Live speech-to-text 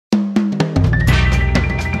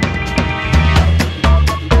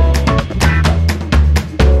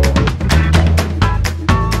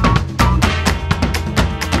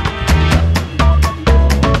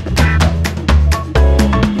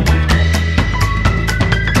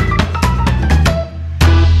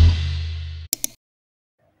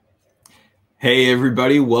Hey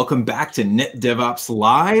everybody, welcome back to NetDevOps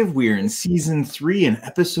Live. We are in season 3 and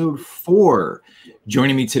episode 4.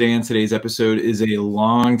 Joining me today on today's episode is a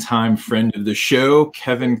longtime friend of the show,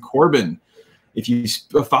 Kevin Corbin. If you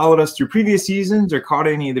followed us through previous seasons or caught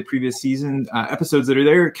any of the previous season episodes that are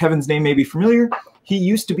there, Kevin's name may be familiar. He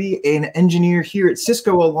used to be an engineer here at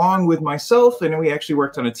Cisco along with myself, and we actually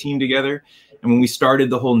worked on a team together. And when we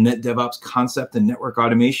started the whole NetDevOps concept and network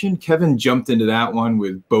automation, Kevin jumped into that one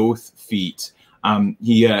with both feet.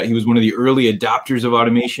 He was one of the early adopters of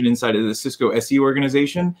automation inside of the Cisco SE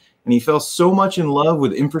organization, and he fell so much in love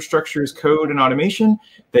with infrastructure as code and automation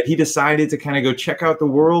that he decided to kind of go check out the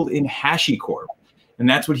world in HashiCorp. And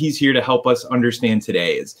that's what he's here to help us understand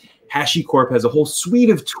today. Is HashiCorp has a whole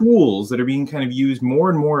suite of tools that are being kind of used more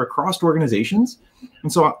and more across organizations.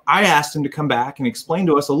 And so I asked him to come back and explain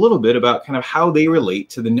to us a little bit about kind of how they relate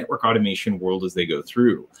to the network automation world as they go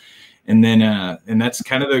through. And then, and that's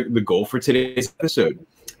kind of the goal for today's episode.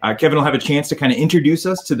 Kevin will have a chance to kind of introduce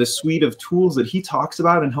us to the suite of tools that he talks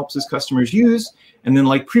about and helps his customers use. And then,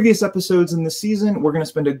 like previous episodes in the season, we're going to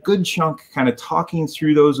spend a good chunk kind of talking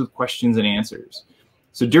through those with questions and answers.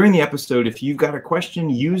 So during the episode, if you've got a question,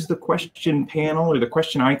 use the question panel or the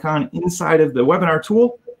question icon inside of the webinar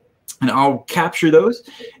tool, and I'll capture those.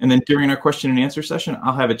 And then during our question and answer session,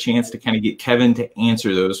 I'll have a chance to kind of get Kevin to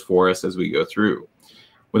answer those for us as we go through.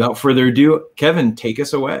 Without further ado, Kevin, take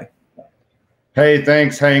us away. Hey,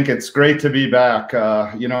 thanks, Hank. It's great to be back.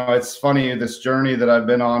 You know, it's funny, this journey that I've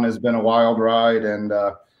been on has been a wild ride. And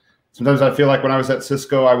sometimes I feel like when I was at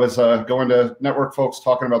Cisco, I was going to network folks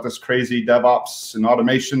talking about this crazy DevOps and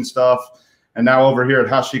automation stuff. And now over here at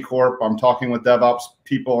HashiCorp, I'm talking with DevOps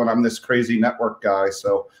people, and I'm this crazy network guy.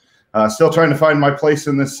 So still trying to find my place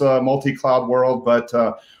in this multi-cloud world. But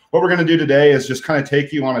what we're going to do today is just kind of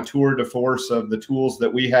take you on a tour de force of the tools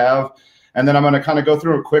that we have. And then I'm going to kind of go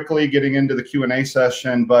through it quickly, getting into the Q&A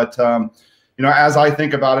session. But, you know, as I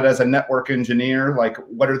think about it as a network engineer, like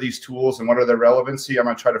what are these tools and what are their relevancy? I'm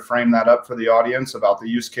going to try to frame that up for the audience about the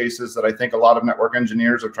use cases that I think a lot of network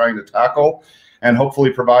engineers are trying to tackle, and hopefully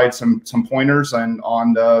provide some pointers and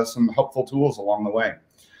on some helpful tools along the way.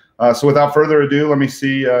 So without further ado, let me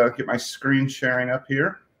see, get my screen sharing up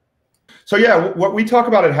here. So yeah, what we talk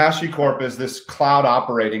about at HashiCorp is this cloud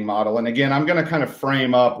operating model. And again, I'm going to kind of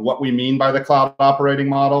frame up what we mean by the cloud operating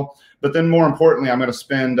model. But then more importantly, I'm going to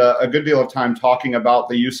spend a good deal of time talking about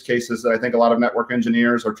the use cases that I think a lot of network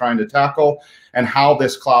engineers are trying to tackle and how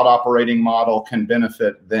this cloud operating model can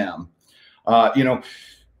benefit them. You know,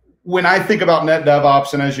 when I think about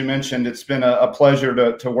NetDevOps, and as you mentioned, it's been a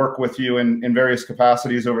pleasure to work with you in various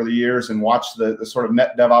capacities over the years and watch the sort of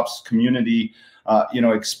NetDevOps community you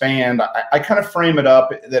know, expand. I kind of frame it up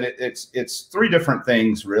that it's 3 different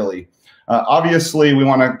things, really. Obviously, we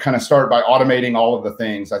want to kind of start by automating all of the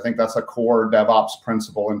things. I think that's a core DevOps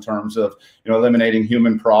principle in terms of, you know, eliminating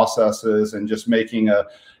human processes and just making a,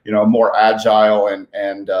 you know, more agile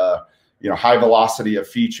and you know, high velocity of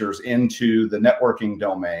features into the networking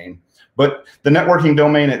domain. But the networking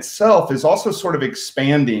domain itself is also sort of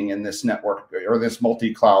expanding in this network or this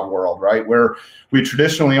multi-cloud world, right? Where we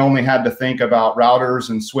traditionally only had to think about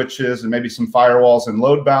routers and switches and maybe some firewalls and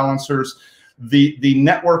load balancers. The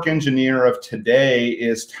network engineer of today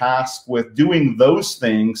is tasked with doing those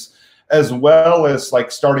things, as well as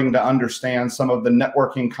like starting to understand some of the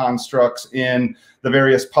networking constructs in the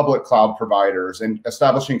various public cloud providers and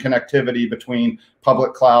establishing connectivity between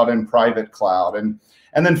public cloud and private cloud.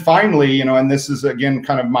 And then finally, you know, and this is, again,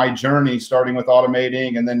 kind of my journey, starting with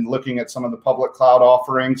automating and then looking at some of the public cloud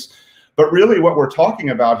offerings. But really what we're talking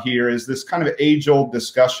about here is this kind of age-old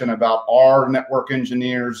discussion about, are network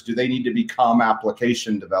engineers, do they need to become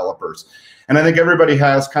application developers? And I think everybody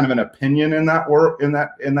has kind of an opinion in that work, in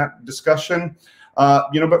that discussion.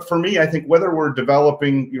 You know, but for me, I think whether we're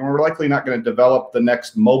developing, you know, we're likely not going to develop the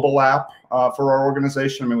next mobile app for our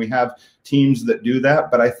organization. I mean, we have teams that do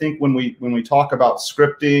that, but I think when we talk about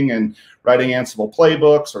scripting and writing Ansible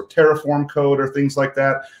playbooks or Terraform code or things like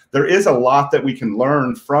that, there is a lot that we can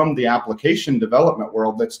learn from the application development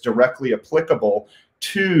world that's directly applicable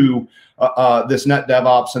to this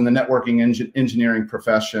NetDevOps and the networking engineering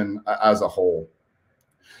profession as a whole.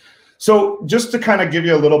 So just to kind of give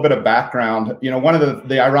you a little bit of background, you know, one of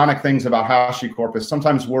the ironic things about HashiCorp is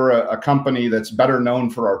sometimes we're a company that's better known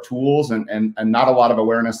for our tools and not a lot of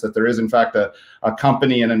awareness that there is, in fact, a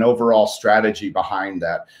company and an overall strategy behind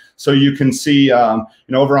that. So you can see, you know,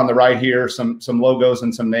 over on the right here, some logos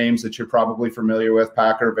and some names that you're probably familiar with: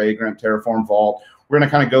 Packer, Vagrant, Terraform, Vault. We're going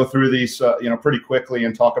to kind of go through these, you know, pretty quickly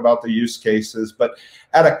and talk about the use cases. But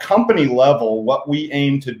at a company level, what we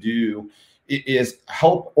aim to do is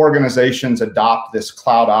help organizations adopt this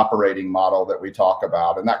cloud operating model that we talk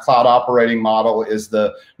about. And that cloud operating model is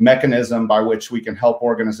the mechanism by which we can help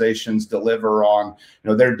organizations deliver on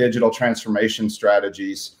their digital transformation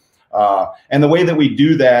strategies. And the way that we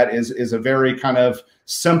do that is a very kind of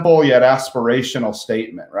simple yet aspirational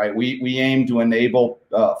statement, right? We aim to enable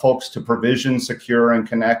folks to provision, secure, and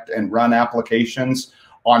connect and run applications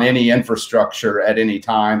on any infrastructure at any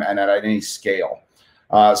time and at any scale.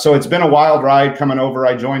 So it's been a wild ride coming over.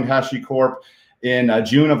 I joined HashiCorp in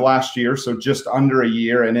June of last year, so just under a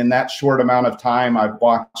year. And in that short amount of time, I've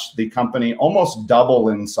watched the company almost double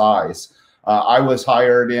in size. I was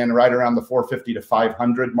hired in right around the 450 to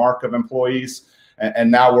 500 mark of employees,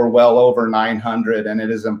 and now we're well over 900, and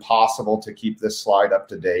it is impossible to keep this slide up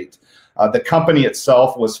to date. The company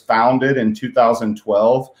itself was founded in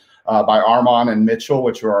 2012 by Armon and Mitchell,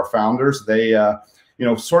 which are our founders. They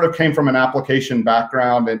sort of came from an application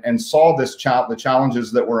background and saw the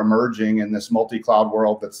challenges that were emerging in this multi-cloud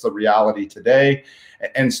world that's the reality today,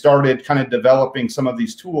 and started kind of developing some of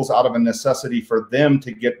these tools out of a necessity for them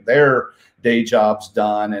to get their day jobs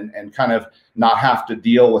done and kind of not have to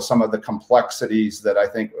deal with some of the complexities that I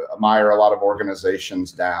think mire a lot of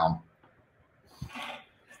organizations down.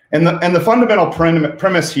 And the fundamental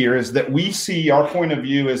premise here is that we see, our point of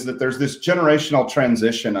view is that there's this generational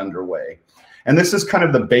transition underway. And this is kind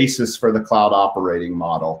of the basis for the cloud operating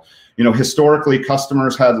model. Historically,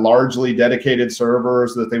 customers had largely dedicated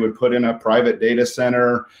servers that they would put in a private data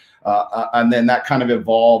center. And then that kind of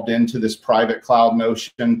evolved into this private cloud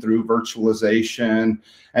notion through virtualization.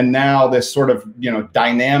 And now this sort of,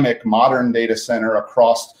 dynamic modern data center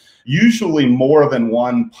across usually more than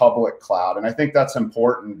one public cloud. And I think that's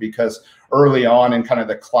important because early on in kind of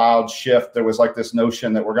the cloud shift, there was like this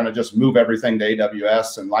notion that we're going to just move everything to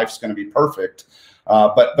AWS and life's going to be perfect.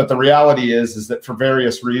 But the reality is that for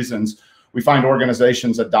various reasons, we find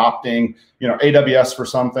organizations adopting, AWS for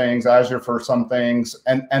some things, Azure for some things.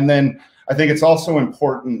 And then I think it's also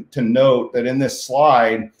important to note that in this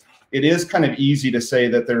slide, it is kind of easy to say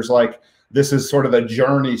that there's this is sort of a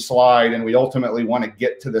journey slide, and we ultimately want to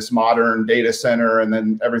get to this modern data center, and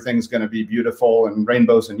then everything's going to be beautiful and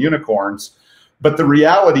rainbows and unicorns. But the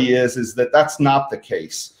reality is that that's not the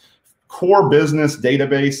case. Core business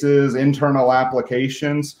databases, internal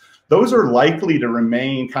applications, those are likely to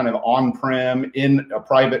remain kind of on-prem in a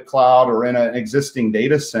private cloud or in an existing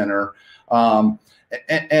data center.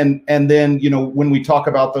 And then, when we talk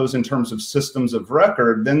about those in terms of systems of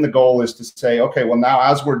record, then the goal is to say, okay, well, now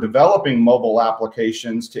as we're developing mobile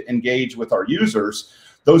applications to engage with our users,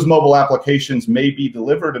 those mobile applications may be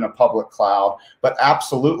delivered in a public cloud, but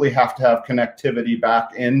absolutely have to have connectivity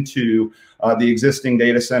back into the existing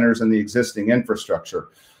data centers and the existing infrastructure.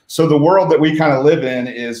 So the world that we kind of live in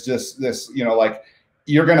is just this,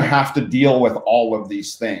 you're going to have to deal with all of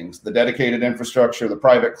these things, the dedicated infrastructure, the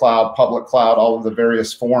private cloud, public cloud, all of the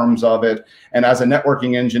various forms of it. And as a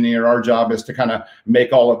networking engineer, our job is to kind of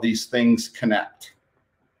make all of these things connect.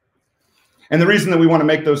 And the reason that we want to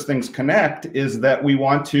make those things connect is that we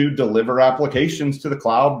want to deliver applications to the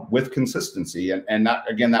cloud with consistency. And that,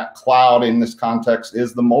 again, that cloud in this context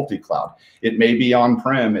is the multi-cloud. It may be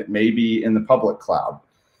on-prem, it may be in the public cloud.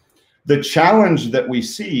 The challenge that we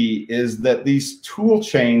see is that these tool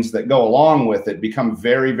chains that go along with it become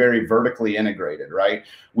very, very vertically integrated, right?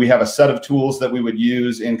 We have a set of tools that we would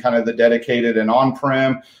use in kind of the dedicated and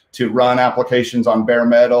on-prem to run applications on bare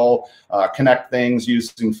metal, connect things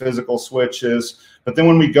using physical switches. But then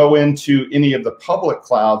when we go into any of the public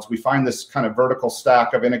clouds, we find this kind of vertical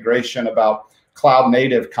stack of integration about cloud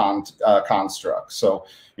native constructs. So,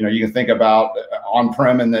 you can think about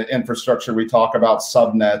on-prem in the infrastructure, we talk about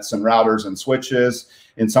subnets and routers and switches.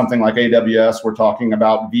 In something like AWS, we're talking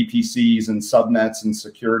about VPCs and subnets and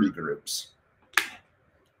security groups.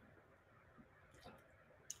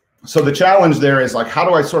 So the challenge there is how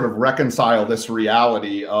do I sort of reconcile this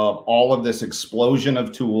reality of all of this explosion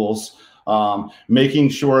of tools, making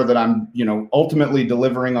sure that I'm, ultimately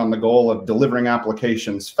delivering on the goal of delivering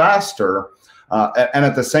applications faster, and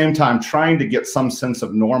at the same time trying to get some sense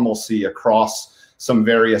of normalcy across some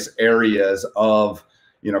various areas of,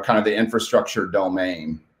 kind of the infrastructure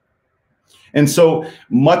domain. And so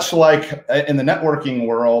much like in the networking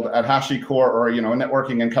world at HashiCorp, or,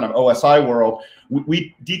 networking and kind of OSI world,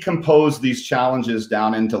 we decompose these challenges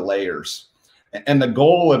down into layers. And the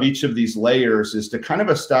goal of each of these layers is to kind of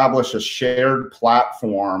establish a shared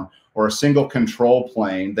platform or a single control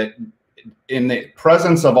plane that, in the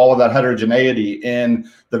presence of all of that heterogeneity in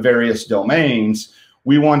the various domains,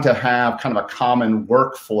 we want to have kind of a common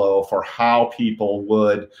workflow for how people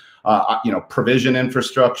would, provision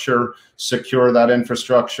infrastructure, secure that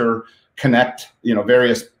infrastructure, connect,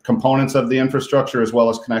 various components of the infrastructure, as well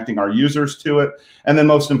as connecting our users to it. And then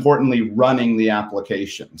most importantly, running the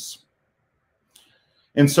applications.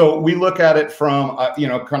 And so we look at it from,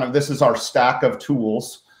 kind of, this is our stack of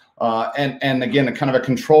tools. And again, a kind of a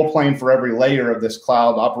control plane for every layer of this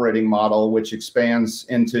cloud operating model, which expands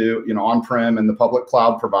into, on-prem and the public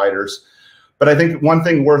cloud providers. But I think one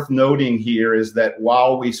thing worth noting here is that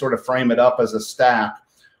while we sort of frame it up as a stack,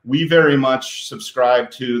 we very much subscribe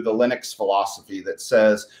to the Linux philosophy that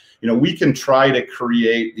says, we can try to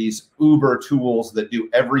create these uber tools that do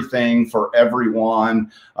everything for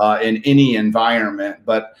everyone in any environment.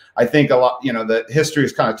 But I think a lot, the history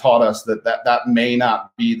has kind of taught us that may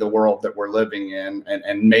not be the world that we're living in,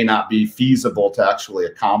 and may not be feasible to actually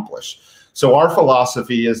accomplish. So our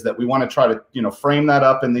philosophy is that we want to try to, frame that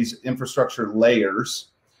up in these infrastructure layers,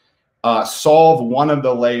 solve one of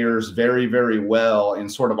the layers very, very well in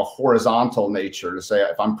sort of a horizontal nature, to say,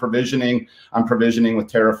 if I'm provisioning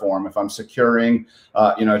with Terraform. If I'm securing,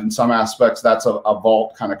 in some aspects, that's a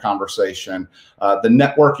vault kind of conversation. The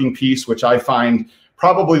networking piece, which I find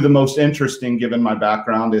probably the most interesting given my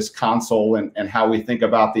background, is Consul, and how we think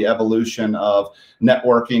about the evolution of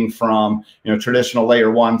networking from, traditional layer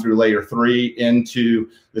 1 through layer 3 into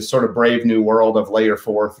this sort of brave new world of layer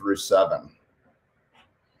 4 through 7.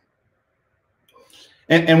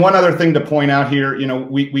 And one other thing to point out here,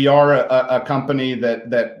 we are a company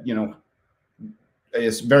that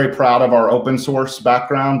is very proud of our open source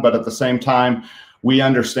background, but at the same time, we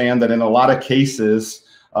understand that in a lot of cases,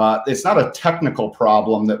 it's not a technical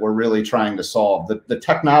problem that we're really trying to solve. The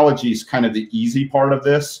technology is kind of the easy part of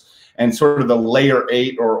this, and sort of the layer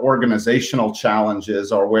 8 or organizational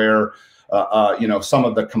challenges are where some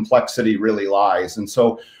of the complexity really lies. And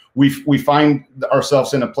so we find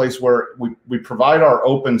ourselves in a place where we provide our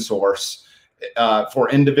open source for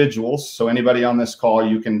individuals. So anybody on this call,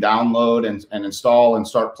 you can download and install and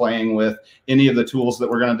start playing with any of the tools that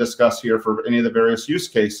we're going to discuss here for any of the various use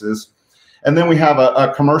cases. And then we have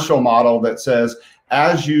a commercial model that says,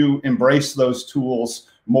 as you embrace those tools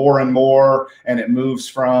more and more, and it moves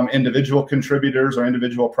from individual contributors or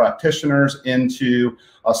individual practitioners into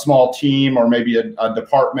a small team, or maybe a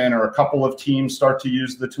department or a couple of teams start to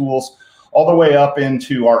use the tools, all the way up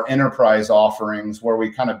into our enterprise offerings, where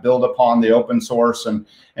we kind of build upon the open source and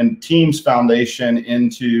Teams foundation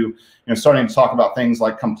into, starting to talk about things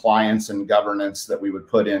like compliance and governance that we would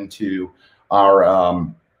put into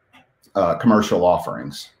our commercial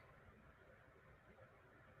offerings.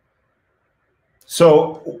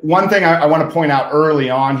 So one thing I want to point out early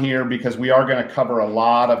on here, because we are going to cover a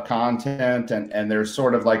lot of content, and there's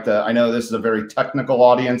sort of like I know this is a very technical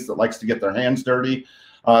audience that likes to get their hands dirty.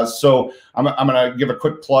 So I'm going to give a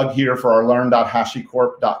quick plug here for our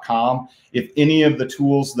learn.hashicorp.com. If any of the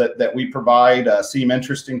tools that we provide seem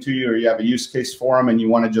interesting to you, or you have a use case for them and you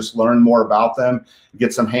want to just learn more about them,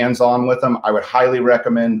 get some hands-on with them, I would highly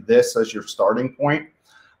recommend this as your starting point.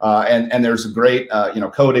 And there's great,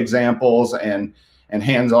 code examples and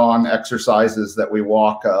hands-on exercises that we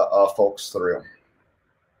walk folks through.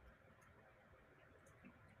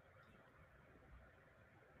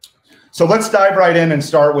 So let's dive right in and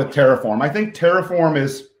start with Terraform. I think Terraform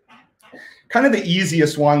is kind of the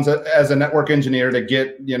easiest ones as a network engineer to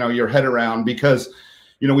get, your head around, because,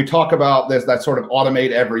 we talk about that sort of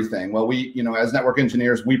automate everything. Well, we, as network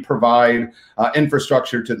engineers, we provide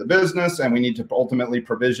infrastructure to the business, and we need to ultimately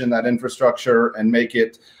provision that infrastructure and make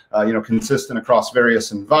it, consistent across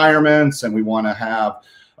various environments. And we want to have,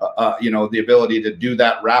 the ability to do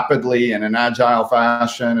that rapidly in an agile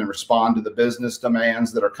fashion and respond to the business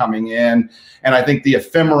demands that are coming in. And I think the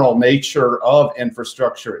ephemeral nature of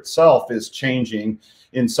infrastructure itself is changing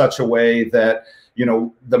in such a way that,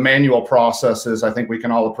 the manual processes, I think we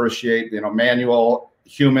can all appreciate, manual,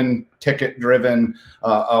 human, ticket-driven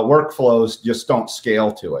workflows just don't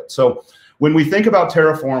scale to it. So when we think about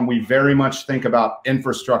Terraform, we very much think about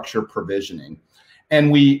infrastructure provisioning.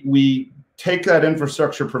 And we take that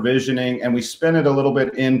infrastructure provisioning and we spin it a little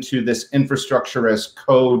bit into this infrastructure as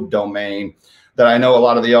code domain that I know a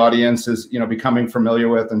lot of the audience is, becoming familiar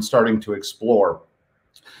with and starting to explore.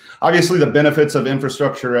 Obviously, the benefits of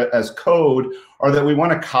infrastructure as code are that we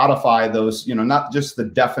want to codify those, not just the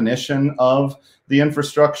definition of the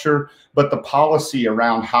infrastructure, but the policy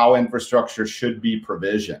around how infrastructure should be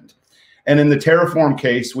provisioned. And in the Terraform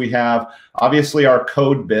case, we have obviously our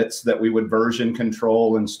code bits that we would version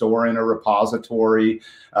control and store in a repository,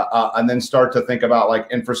 and then start to think about like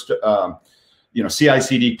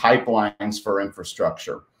CI/CD pipelines for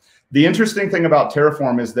infrastructure. The interesting thing about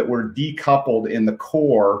Terraform is that we're decoupled in the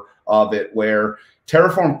core of it, where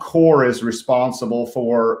Terraform core is responsible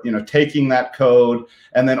for, taking that code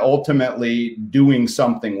and then ultimately doing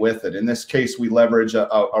something with it. In this case, we leverage a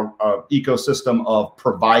ecosystem of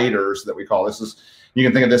providers that we call this. You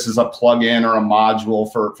can think of this as a plugin or a module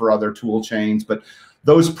for other tool chains, but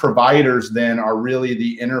those providers then are really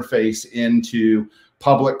the interface into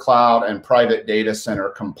public cloud and private data center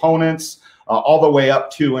components, all the way up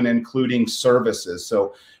to and including services.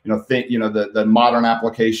 So, the modern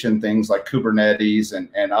application things like Kubernetes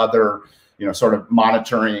and other, sort of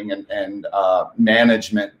monitoring and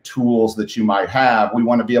management tools that you might have. We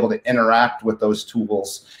want to be able to interact with those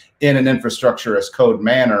tools in an infrastructure as code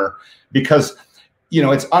manner, because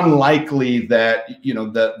it's unlikely that,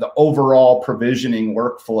 the overall provisioning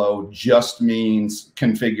workflow just means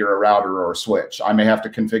configure a router or a switch. I may have to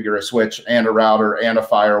configure a switch and a router and a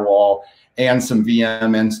firewall and some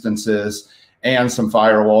VM instances and some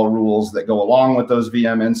firewall rules that go along with those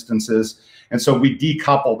VM instances. And so we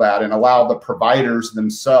decouple that and allow the providers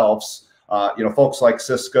themselves, folks like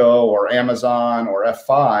Cisco or Amazon or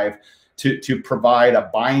F5 to provide a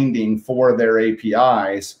binding for their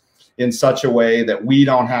APIs in such a way that we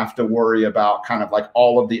don't have to worry about kind of like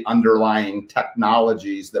all of the underlying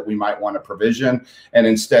technologies that we might want to provision. And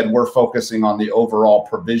instead, we're focusing on the overall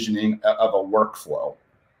provisioning of a workflow.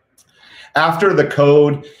 After the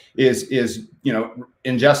code is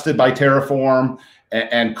ingested by Terraform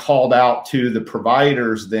and called out to the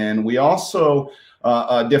providers, then we also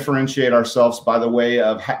differentiate ourselves by the way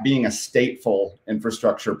of being a stateful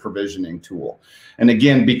infrastructure provisioning tool. And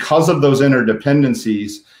again, because of those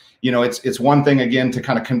interdependencies, it's one thing, again, to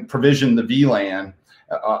kind of provision the VLAN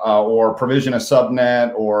or provision a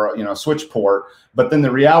subnet or, a switch port. But then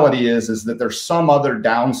the reality is that there's some other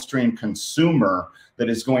downstream consumer that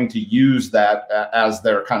is going to use that as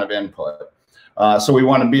their kind of input. So we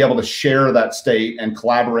want to be able to share that state and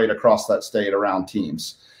collaborate across that state around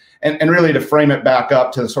teams. And really to frame it back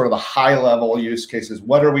up to sort of the high level use cases,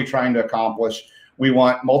 what are we trying to accomplish? We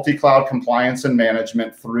want multi-cloud compliance and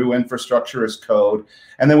management through infrastructure as code.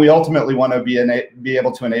 And then we ultimately want to be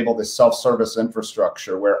able to enable this self-service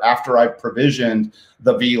infrastructure where after I've provisioned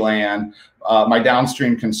the VLAN, my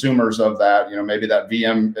downstream consumers of that, maybe that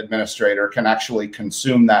VM administrator can actually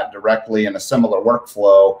consume that directly in a similar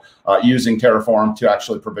workflow using Terraform to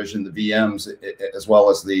actually provision the VMs as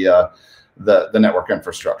well as the network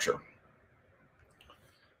infrastructure.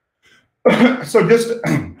 So just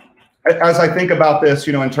as I think about this,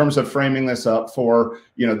 in terms of framing this up for,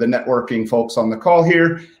 the networking folks on the call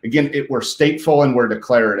here, again, we're stateful and we're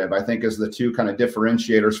declarative, I think is the two kind of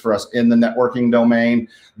differentiators for us in the networking domain.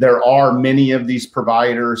 There are many of these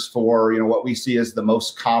providers for, what we see as the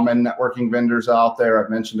most common networking vendors out there. I've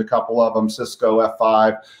mentioned a couple of them, Cisco,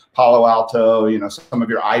 F5, Palo Alto, some of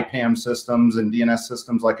your IPAM systems and DNS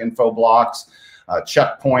systems like Infoblox,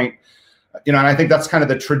 Checkpoint, and I think that's kind of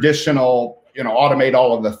the traditional automate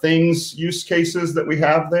all of the things use cases that we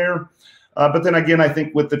have there. But then again, I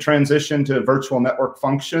think with the transition to virtual network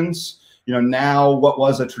functions, now what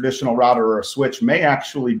was a traditional router or a switch may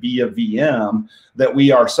actually be a VM that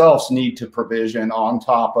we ourselves need to provision on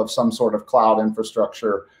top of some sort of cloud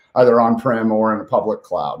infrastructure, either on-prem or in a public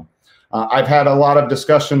cloud. I've had a lot of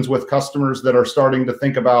discussions with customers that are starting to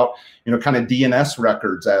think about, kind of DNS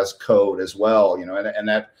records as code as well, and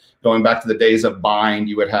that going back to the days of bind,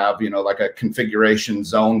 you would have, like a configuration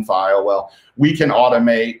zone file. Well, we can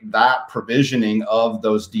automate that provisioning of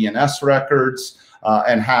those DNS records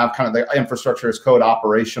and have kind of the infrastructure as code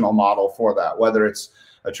operational model for that, whether it's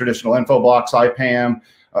a traditional Infoblox IPAM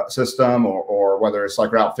system or whether it's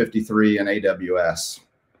like Route 53 and AWS.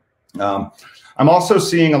 I'm also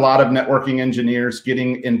seeing a lot of networking engineers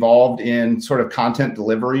getting involved in sort of content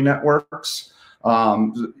delivery networks.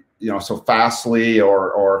 So Fastly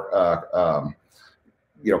or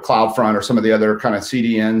CloudFront or some of the other kind of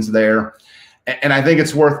CDNs there. And I think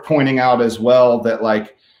it's worth pointing out as well that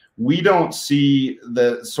like we don't see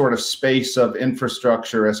the sort of space of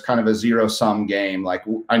infrastructure as kind of a zero-sum game. Like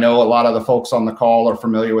I know a lot of the folks on the call are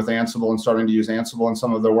familiar with Ansible and starting to use Ansible in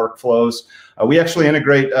some of their workflows. We actually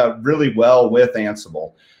integrate really well with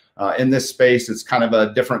Ansible. In this space, it's kind of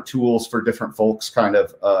a different tools for different folks kind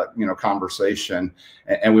of, conversation.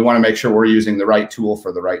 And we want to make sure we're using the right tool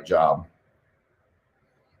for the right job.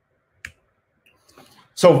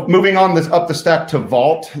 So moving on up the stack to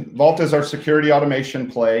Vault. Vault is our security automation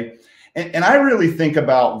play. And I really think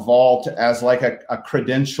about Vault as like a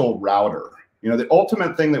credential router. The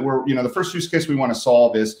ultimate thing that we're, the first use case we want to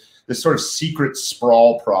solve is this sort of secret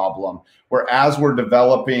sprawl problem, where as we're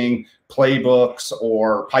developing playbooks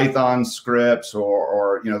or Python scripts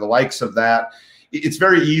or the likes of that, it's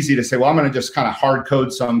very easy to say, well, I'm going to just kind of hard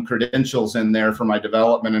code some credentials in there for my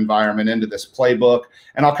development environment into this playbook,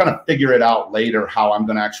 and I'll kind of figure it out later how I'm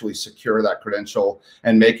going to actually secure that credential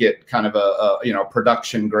and make it kind of a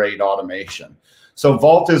production grade automation. So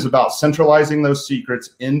Vault is about centralizing those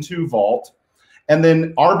secrets into Vault, and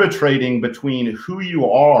then arbitrating between who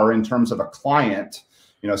you are in terms of a client.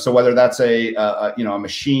 So whether that's a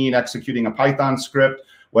machine executing a Python script,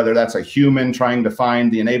 whether that's a human trying to find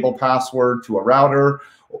the enable password to a router,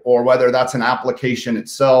 or whether that's an application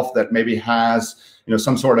itself that maybe has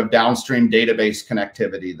some sort of downstream database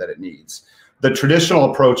connectivity that it needs. The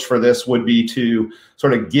traditional approach for this would be to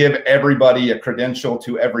sort of give everybody a credential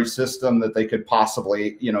to every system that they could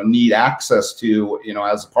possibly need access to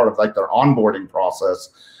as part of like their onboarding process.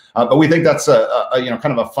 But we think that's a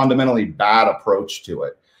kind of a fundamentally bad approach to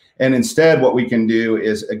it. And instead, what we can do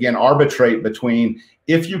is, again, arbitrate between,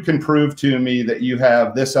 if you can prove to me that you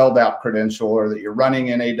have this LDAP credential, or that you're running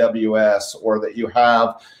in AWS, or that you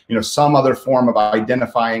have some other form of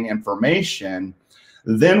identifying information,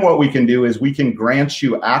 then what we can do is we can grant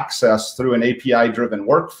you access through an API-driven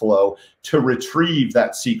workflow to retrieve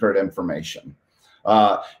that secret information.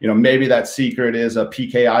 Maybe that secret is a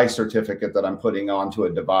PKI certificate that I'm putting onto a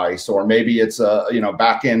device, or maybe it's a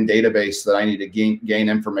back-end database that I need to gain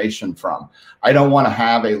information from. I don't want to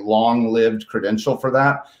have a long-lived credential for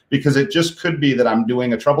that, because it just could be that I'm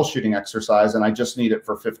doing a troubleshooting exercise and I just need it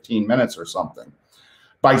for 15 minutes or something.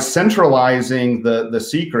 By centralizing the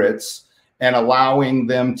secrets and allowing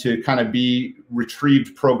them to kind of be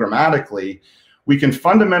retrieved programmatically, we can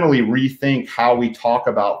fundamentally rethink how we talk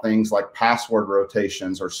about things like password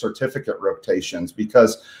rotations or certificate rotations,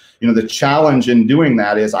 because the challenge in doing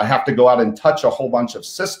that is I have to go out and touch a whole bunch of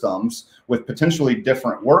systems with potentially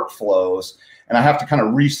different workflows, and I have to kind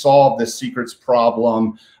of resolve this secrets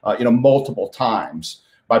problem multiple times.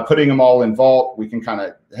 By putting them all in Vault, we can kind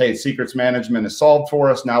of, hey, secrets management is solved for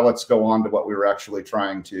us. Now let's go on to what we were actually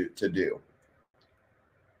trying to do.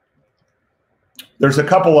 There's a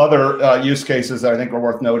couple other use cases that I think are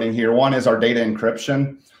worth noting here. One is our data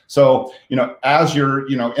encryption. So, as you're,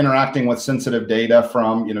 interacting with sensitive data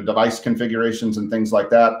from, device configurations and things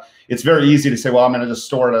like that, it's very easy to say, well, I'm going to just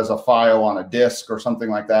store it as a file on a disk or something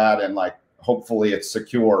like that, and like, hopefully it's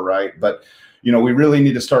secure, right? But, we really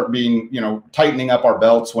need to start being, tightening up our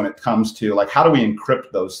belts when it comes to like, how do we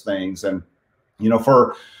encrypt those things? And,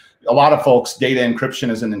 for a lot of folks, data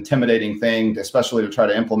encryption is an intimidating thing, especially to try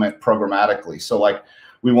to implement programmatically. So like,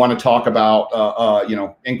 we want to talk about,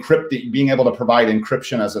 being able to provide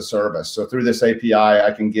encryption as a service. So through this API,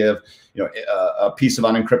 I can give, a piece of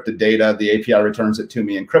unencrypted data. The API returns it to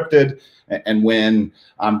me encrypted. And when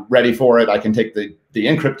I'm ready for it, I can take the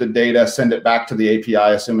encrypted data, send it back to the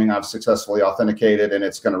API, assuming I've successfully authenticated, and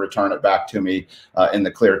it's going to return it back to me in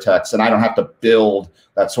the clear text. And I don't have to build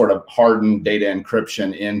that sort of hardened data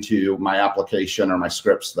encryption into my application or my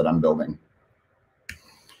scripts that I'm building.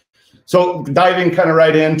 So diving kind of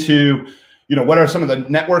right into, what are some of the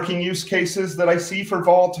networking use cases that I see for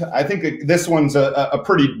Vault? I think this one's a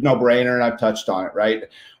pretty no-brainer, and I've touched on it, right?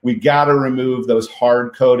 We got to remove those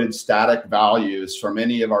hard-coded static values from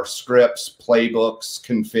any of our scripts, playbooks,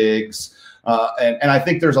 configs. And I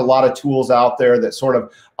think there's a lot of tools out there that sort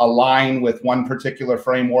of align with one particular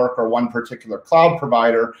framework or one particular cloud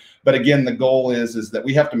provider. But again, the goal is that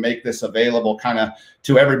we have to make this available kind of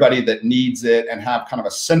to everybody that needs it, and have kind of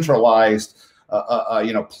a centralized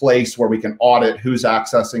place where we can audit who's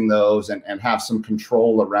accessing those, and have some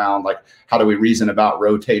control around like, how do we reason about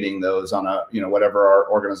rotating those on a, whatever our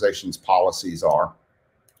organization's policies are.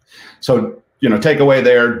 So, takeaway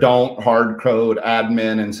there, don't hard code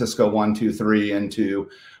admin and Cisco 1, 2, 3 into,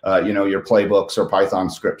 your playbooks or Python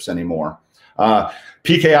scripts anymore.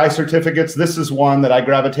 PKI certificates, this is one that I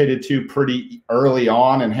gravitated to pretty early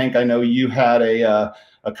on. And Hank, I know you had a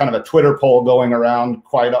kind of a Twitter poll going around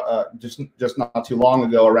quite just not too long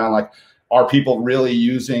ago around like, are people really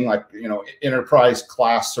using like, enterprise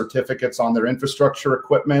class certificates on their infrastructure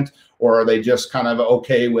equipment, or are they just kind of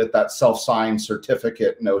okay with that self-signed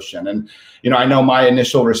certificate notion? And, I know my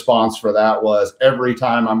initial response for that was, every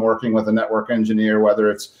time I'm working with a network engineer, whether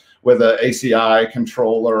it's with an ACI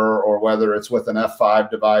controller or whether it's with an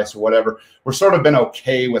F5 device or whatever, we're sort of been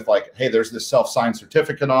okay with like, hey, there's this self-signed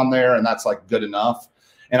certificate on there, and that's like good enough.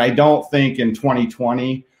 And I don't think in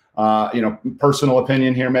 2020, personal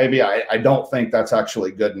opinion here, maybe, I don't think that's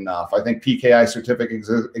actually good enough. I think PKI certificates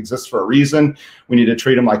exist for a reason. We need to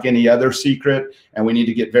treat them like any other secret, and we need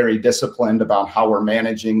to get very disciplined about how we're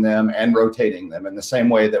managing them and rotating them in the same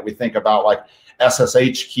way that we think about like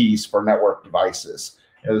SSH keys for network devices.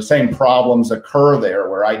 the same problems occur there,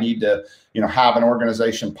 where I need to, have an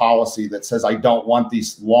organization policy that says I don't want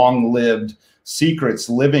these long-lived secrets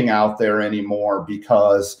living out there anymore,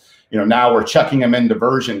 because now we're checking them into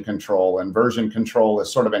version control, and version control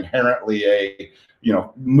is sort of inherently a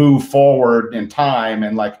move forward in time,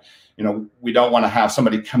 and we don't want to have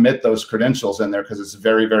somebody commit those credentials in there, because it's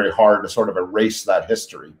very, very hard to sort of erase that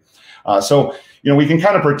history. So we can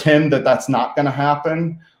kind of pretend that that's not going to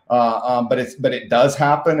happen, but it does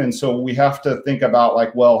happen, and so we have to think about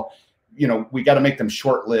we got to make them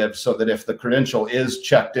short-lived, so that if the credential is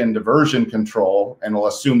checked into version control, and we'll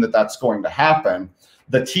assume that that's going to happen,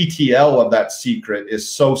 the TTL of that secret is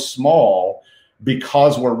so small,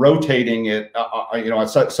 because we're rotating it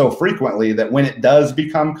so frequently, that when it does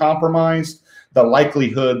become compromised, the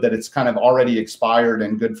likelihood that it's kind of already expired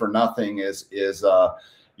and good for nothing is kind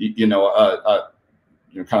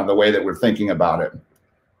of the way that we're thinking about it.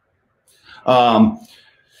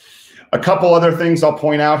 A couple other things I'll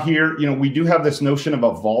point out here. We do have this notion of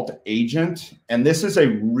a vault agent, and this is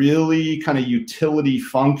a really kind of utility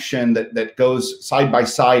function that goes side by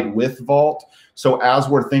side with Vault. So as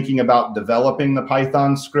we're thinking about developing the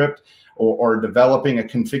Python script or developing a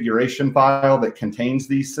configuration file that contains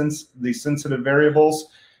these sensitive variables,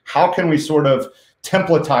 how can we sort of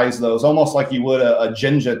templatize those, almost like you would a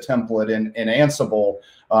Jinja template in Ansible,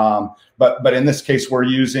 but in this case we're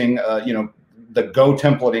using the Go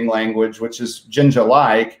templating language, which is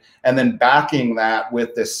Jinja-like, and then backing that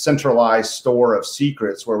with this centralized store of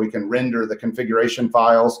secrets where we can render the configuration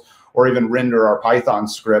files or even render our Python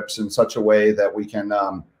scripts in such a way that we can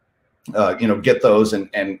get those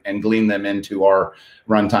and glean them into our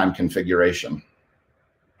runtime configuration.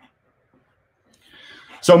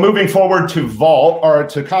 So moving forward to Vault, or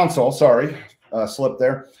to Consul, sorry, slip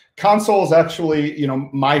there. Consul is actually,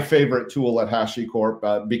 my favorite tool at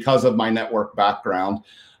HashiCorp because of my network background.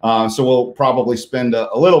 So we'll probably spend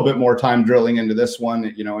a little bit more time drilling into this one,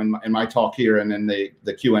 in my talk here and in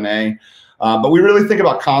the Q&A. But we really think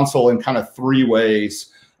about Consul in kind of three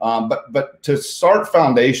ways. But to start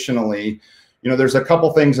foundationally, there's a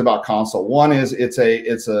couple things about Consul. One is it's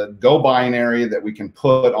a Go binary that we can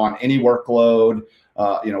put on any workload,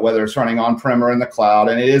 whether it's running on-prem or in the cloud,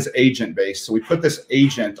 and it is agent-based. So we put this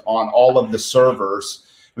agent on all of the servers.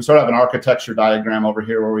 We sort of have an architecture diagram over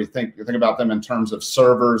here where we think about them in terms of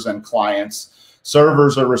servers and clients.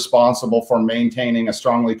 Servers are responsible for maintaining a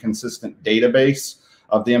strongly consistent database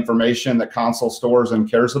of the information that Consul stores and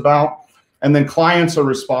cares about. And then clients are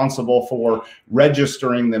responsible for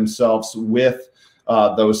registering themselves with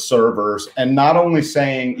those servers, and not only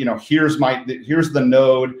saying, here's the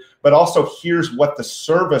node, but also here's what the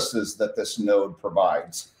services that this node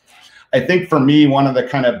provides. I think for me, one of the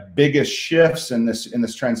kind of biggest shifts in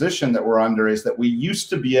this transition that we're under is that we used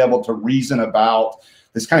to be able to reason about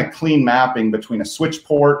this kind of clean mapping between a switch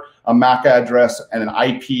port, a MAC address, and an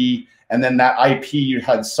IP, and then that IP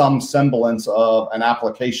had some semblance of an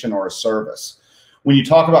application or a service. When you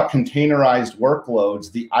talk about containerized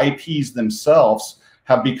workloads, the IPs themselves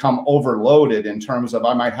have become overloaded in terms of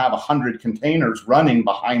I might have 100 containers running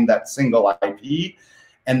behind that single IP,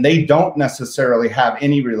 and they don't necessarily have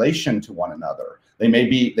any relation to one another. They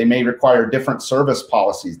may require different service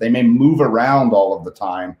policies. They may move around all of the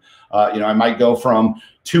time. I might go from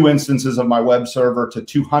 2 instances of my web server to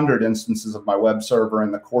 200 instances of my web server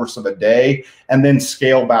in the course of a day, and then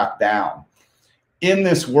scale back down. In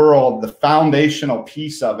this world, the foundational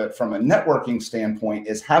piece of it from a networking standpoint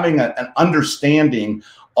is having an understanding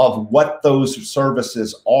of what those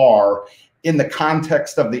services are in the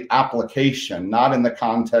context of the application, not in the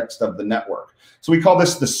context of the network. So we call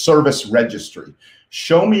this the service registry.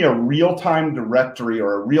 Show me a real-time directory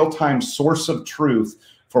or a real-time source of truth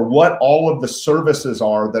for what all of the services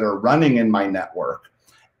are that are running in my network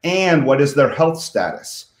and what is their health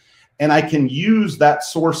status. And I can use that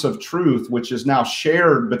source of truth, which is now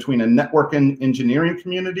shared between a network engineering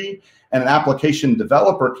community and an application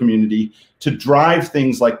developer community, to drive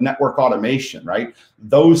things like network automation, right?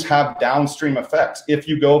 Those have downstream effects. If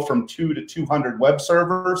you go from 2 to 200 web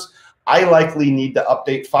servers, I likely need to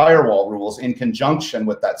update firewall rules in conjunction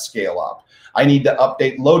with that scale up. I need to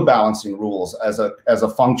update load balancing rules as a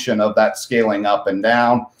function of that scaling up and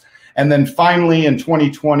down. And then finally, in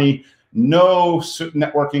 2020, no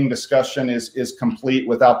networking discussion is complete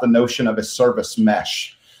without the notion of a service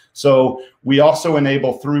mesh. So we also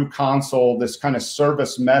enable through Consul this kind of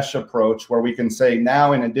service mesh approach where we can say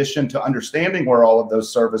now, in addition to understanding where all of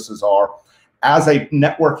those services are, as a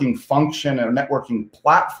networking function and a networking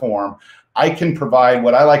platform, I can provide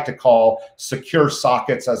what I like to call secure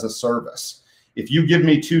sockets as a service. If you give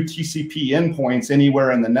me 2 TCP endpoints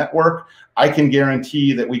anywhere in the network, I can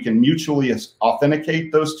guarantee that we can mutually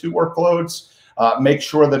authenticate those 2 workloads, make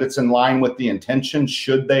sure that it's in line with the intention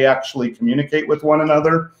should they actually communicate with one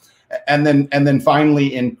another, and then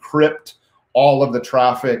finally encrypt all of the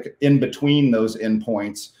traffic in between those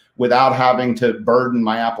endpoints without having to burden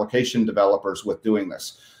my application developers with doing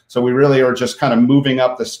this. So we really are just kind of moving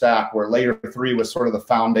up the stack, where layer 3 was sort of the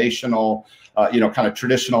foundational, kind of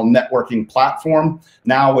traditional networking platform.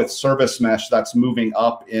 Now with service mesh, that's moving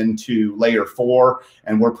up into layer 4,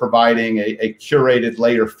 and we're providing a curated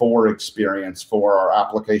layer 4 experience for our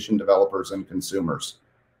application developers and consumers.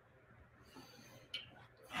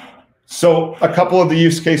 So a couple of the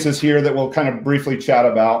use cases here that we'll kind of briefly chat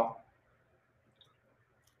about.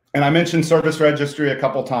 And I mentioned service registry a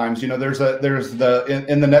couple times. You know, in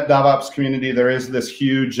the NetDevOps community, there is this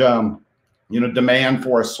huge, demand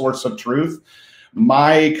for a source of truth.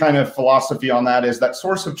 My kind of philosophy on that is that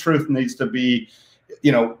source of truth needs to be,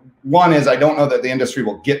 one is I don't know that the industry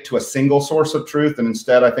will get to a single source of truth. And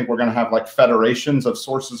instead, I think we're going to have like federations of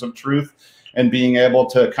sources of truth, and being able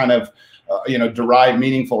to kind of, derive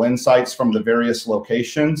meaningful insights from the various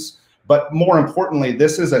locations. But more importantly,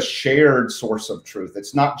 this is a shared source of truth.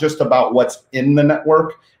 It's not just about what's in the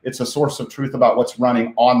network. It's a source of truth about what's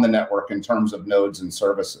running on the network in terms of nodes and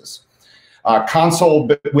services. Consul,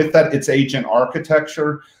 with that, its agent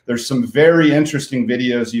architecture. There's some very interesting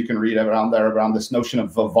videos you can read around this notion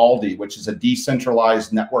of Vivaldi, which is a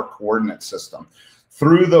decentralized network coordinate system.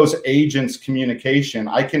 Through those agents' communication,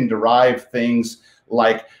 I can derive things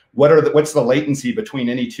like, what's the latency between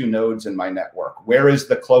any 2 nodes in my network? Where is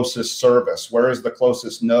the closest service? Where is the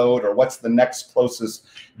closest node? Or what's the next closest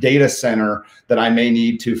data center that I may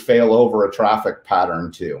need to fail over a traffic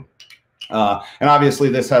pattern to? And obviously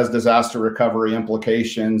this has disaster recovery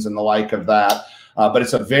implications and the like of that. But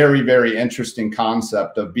it's a very, very interesting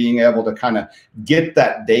concept of being able to kind of get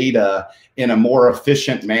that data in a more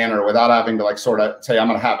efficient manner without having to like sort of say, I'm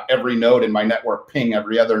going to have every node in my network ping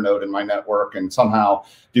every other node in my network and somehow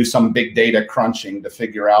do some big data crunching to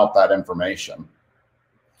figure out that information.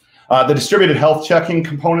 The distributed health checking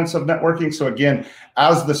components of networking. So again,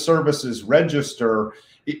 as the services register,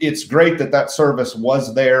 it's great that that service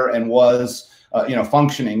was there and was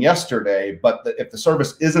functioning yesterday, but if the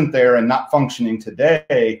service isn't there and not functioning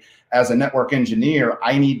today, as a network engineer,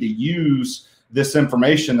 I need to use this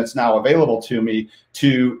information that's now available to me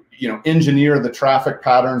to engineer the traffic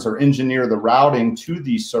patterns or engineer the routing to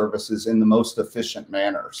these services in the most efficient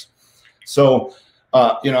manners. So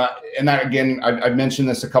and that, again, I've mentioned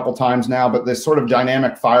this a couple times now, but this sort of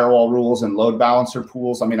dynamic firewall rules and load balancer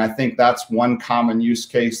pools, I mean, I think that's one common use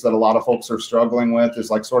case that a lot of folks are struggling with, is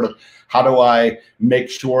like sort of, how do I make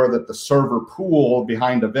sure that the server pool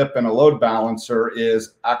behind a VIP and a load balancer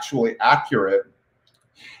is actually accurate,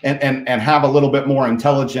 and have a little bit more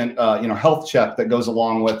intelligent health check that goes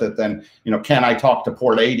along with it than, can I talk to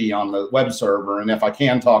port 80 on the web server? And if I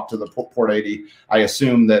can talk to the port 80, I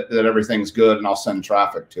assume that everything's good and I'll send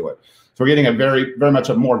traffic to it. So we're getting a very, very much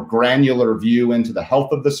a more granular view into the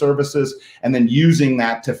health of the services, and then using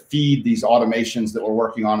that to feed these automations that we're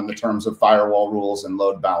working on in the terms of firewall rules and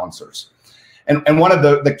load balancers. And one of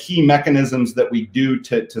the key mechanisms that we do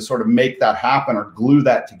to sort of make that happen or glue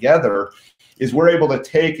that together is we're able to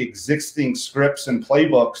take existing scripts and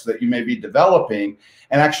playbooks that you may be developing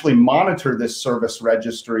and actually monitor this service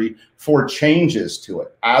registry for changes to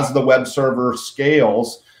it. As the web server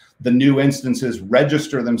scales, the new instances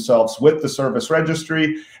register themselves with the service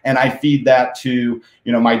registry, and I feed that to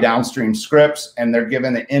my downstream scripts, and they're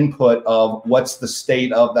given the input of what's the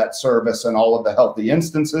state of that service and all of the healthy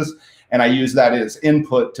instances, and I use that as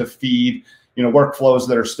input to feed workflows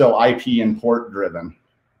that are still IP and port driven.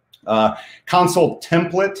 Consul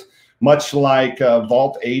template, much like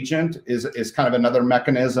Vault agent, is kind of another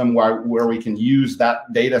mechanism where we can use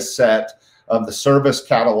that data set of the service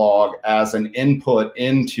catalog as an input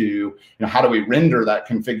into how do we render that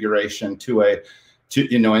configuration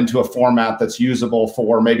into a format that's usable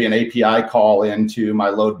for maybe an API call into my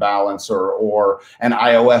load balancer, or an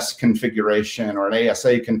iOS configuration or an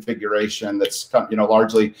ASA configuration that's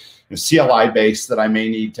largely CLI based, that I may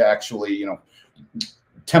need to actually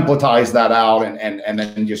templatize that out and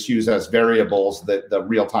then just use as variables the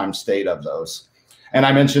real-time state of those. And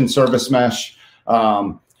I mentioned service mesh.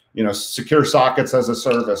 Secure sockets as a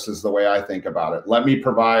service is the way I think about it. Let me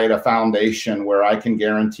provide a foundation where I can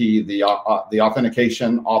guarantee the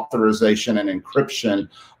authentication, authorization, and encryption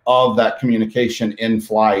of that communication in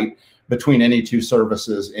flight between any 2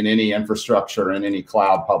 services in any infrastructure, in any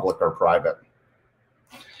cloud, public or private.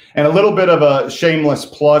 And a little bit of a shameless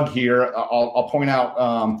plug here. I'll point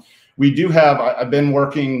out we do have, I've been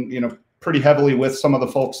working, pretty heavily with some of the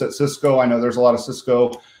folks at Cisco. I know there's a lot of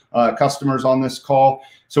Cisco customers on this call.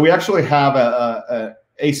 So we actually have a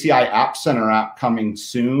ACI App Center app coming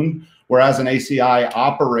soon, where as an ACI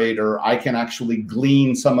operator, I can actually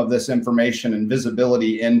glean some of this information and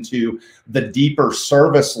visibility into the deeper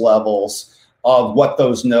service levels of what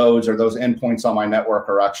those nodes or those endpoints on my network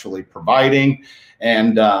are actually providing,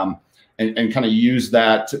 and kind of use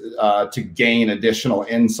that to gain additional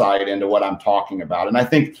insight into what I'm talking about. And I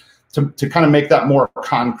think to kind of make that more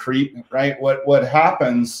concrete, right? What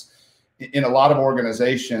happens in a lot of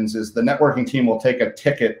organizations is the networking team will take a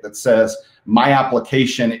ticket that says my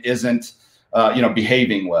application isn't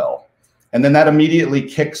behaving well. And then that immediately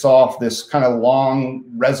kicks off this kind of long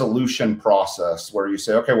resolution process where you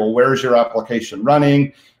say, okay, well, where's your application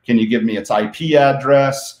running? Can you give me its IP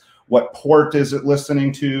address? What port is it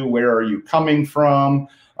listening to? Where are you coming from?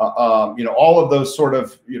 All of those sort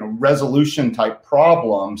of, resolution type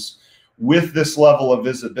problems. With this level of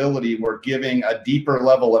visibility, we're giving a deeper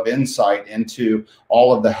level of insight into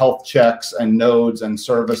all of the health checks and nodes and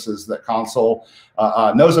services that Consul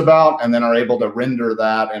knows about, and then are able to render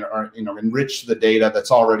that and enrich the data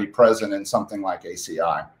that's already present in something like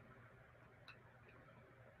ACI.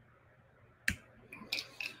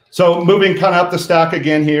 So moving kind of up the stack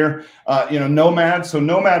again here, Nomad. So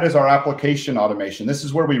Nomad is our application automation. This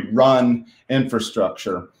is where we run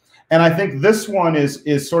infrastructure. And I think this one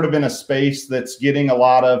is sort of in a space that's getting a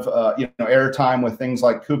lot of airtime with things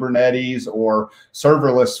like Kubernetes or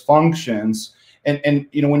serverless functions. And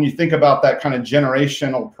when you think about that kind of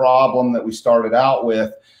generational problem that we started out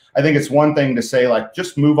with, I think it's one thing to say, like,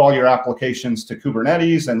 just move all your applications to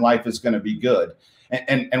Kubernetes and life is going to be good.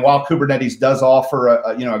 And while Kubernetes does offer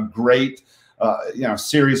a great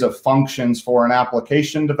series of functions for an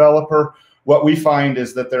application developer, what we find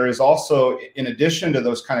is that there is also, in addition to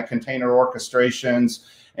those kind of container orchestrations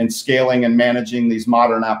and scaling and managing these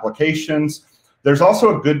modern applications, there's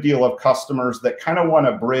also a good deal of customers that kind of want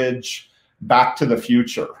to bridge back to the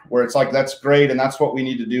future, where it's like, that's great and that's what we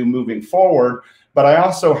need to do moving forward. But I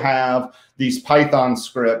also have these Python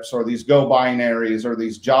scripts or these Go binaries or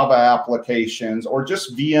these Java applications or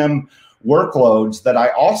just VM workloads that I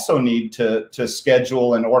also need to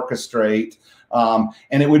schedule and orchestrate.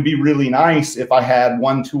 And it would be really nice if I had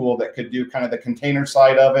one tool that could do kind of the container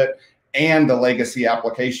side of it and the legacy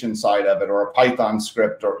application side of it, or a Python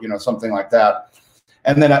script, or something like that.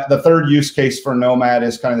 And then the third use case for Nomad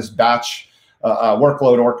is kind of this batch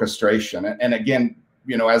workload orchestration. And again,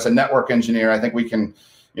 as a network engineer, I think we can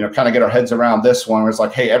kind of get our heads around this one, where it's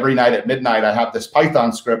like, hey, every night at midnight, I have this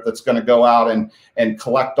Python script that's going to go out and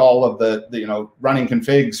collect all of the running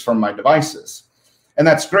configs from my devices. And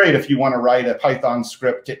that's great if you want to write a Python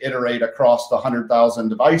script to iterate across the 100,000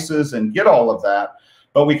 devices and get all of that.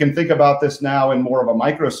 But we can think about this now in more of a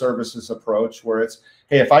microservices approach, where it's,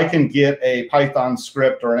 hey, if I can get a Python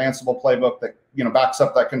script or an Ansible playbook that backs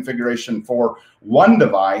up that configuration for one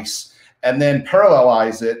device, and then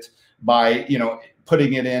parallelize it by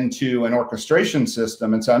putting it into an orchestration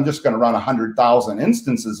system, and so I'm just going to run 100,000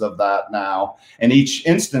 instances of that now, and each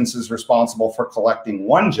instance is responsible for collecting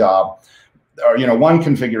one job, or one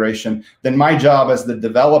configuration, then my job as the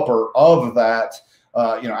developer of that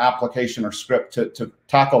application or script to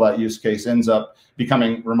tackle that use case ends up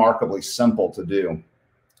becoming remarkably simple to do.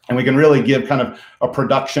 And we can really give kind of a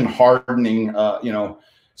production hardening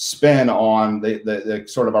spin on the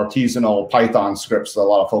sort of artisanal Python scripts that a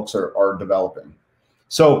lot of folks are developing.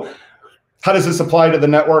 So how does this apply to the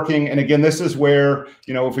networking? And again, this is where,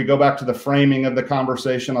 if we go back to the framing of the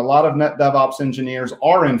conversation, a lot of NetDevOps engineers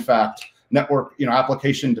are in fact network,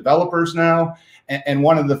 application developers now. And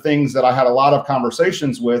one of the things that I had a lot of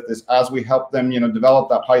conversations with is, as we help them, develop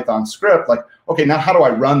that Python script, like, okay, now how do I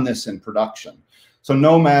run this in production? So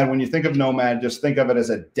Nomad, when you think of Nomad, just think of it as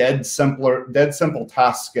a dead simple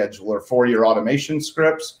task scheduler for your automation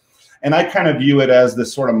scripts. And I kind of view it as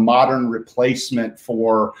this sort of modern replacement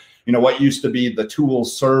for, what used to be the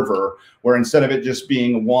tools server, where instead of it just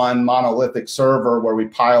being one monolithic server where we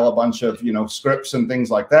pile a bunch of, scripts and things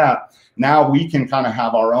like that, now we can kind of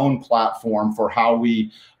have our own platform for how we,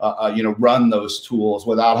 run those tools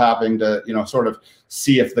without having to, sort of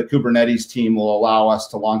see if the Kubernetes team will allow us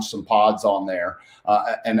to launch some pods on there,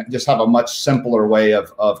 and just have a much simpler way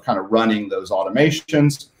of kind of running those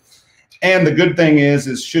automations. And the good thing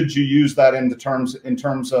is should you use that in terms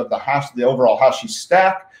of the overall Hashi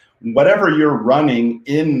stack, whatever you're running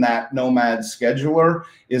in that Nomad scheduler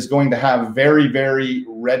is going to have very, very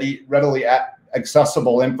readily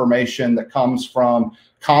accessible information that comes from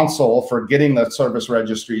Consul for getting the service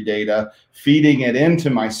registry data, feeding it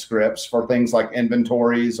into my scripts for things like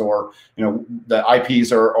inventories or the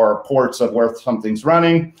IPs or ports of where something's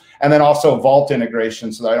running, and then also Vault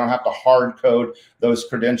integration so that I don't have to hard code those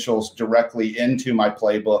credentials directly into my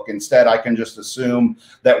playbook. Instead, I can just assume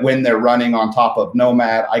that when they're running on top of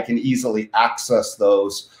Nomad, I can easily access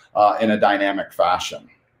those in a dynamic fashion.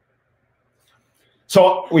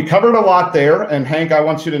 So we covered a lot there, and Hank, I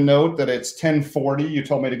want you to note that it's 10:40. You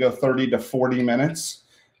told me to go 30 to 40 minutes,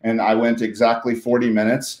 and I went exactly 40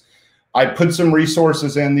 minutes. I put some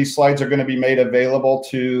resources in. These slides are going to be made available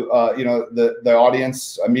to the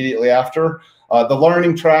audience immediately after. The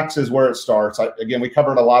learning tracks is where it starts. Again, we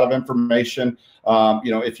covered a lot of information.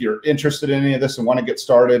 If you're interested in any of this and want to get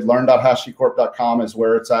started, learn.hashicorp.com is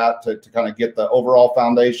where it's at to kind of get the overall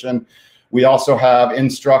foundation. We also have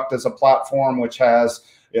Instruct as a platform, which has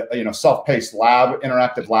self-paced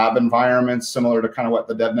interactive lab environments, similar to kind of what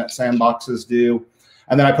the DevNet sandboxes do.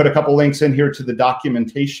 And then I put a couple links in here to the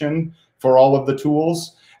documentation for all of the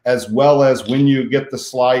tools, as well as when you get the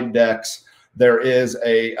slide decks, there is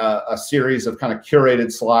a series of kind of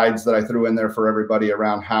curated slides that I threw in there for everybody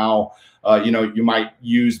around how you might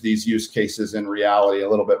use these use cases in reality, a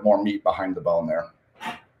little bit more meat behind the bone there.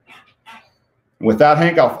 With that,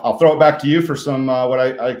 Hank, I'll throw it back to you for some what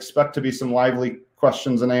I expect to be some lively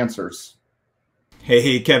questions and answers.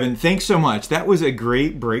 Hey, Kevin, thanks so much. That was a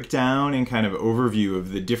great breakdown and kind of overview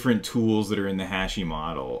of the different tools that are in the Hashi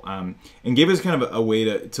model, and gave us kind of a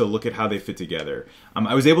way to look at how they fit together.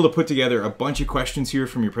 I was able to put together a bunch of questions here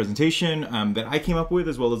from your presentation that I came up with,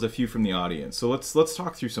 as well as a few from the audience. So let's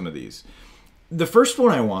talk through some of these. The first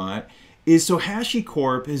one I want is, so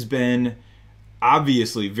HashiCorp has been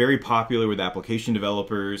obviously very popular with application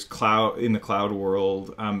developers, in the cloud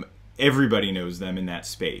world. Everybody knows them in that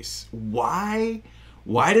space. Why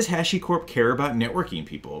does HashiCorp care about networking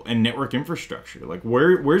people and network infrastructure? Like,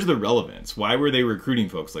 where's the relevance? Why were they recruiting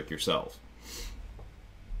folks like yourself?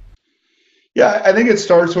 Yeah, I think it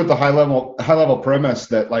starts with the high level premise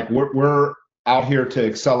that like we're out here to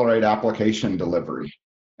accelerate application delivery,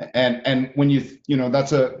 and when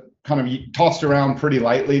that's a kind of tossed around pretty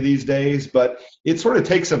lightly these days, but it sort of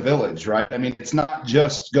takes a village, right? I mean, it's not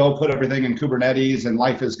just go put everything in Kubernetes and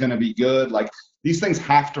life is going to be good. Like, these things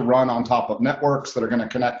have to run on top of networks that are going to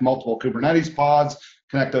connect multiple Kubernetes pods,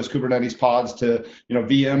 connect those Kubernetes pods to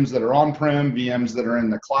VMs that are on-prem, VMs that are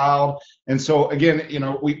in the cloud. And so again,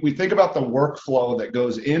 we think about the workflow that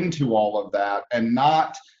goes into all of that, and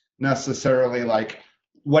not necessarily like,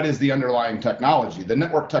 what is the underlying technology? The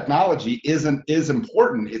network technology is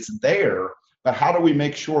important, it's there, but how do we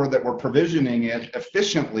make sure that we're provisioning it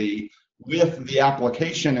efficiently with the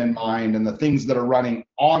application in mind and the things that are running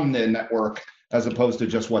on the network as opposed to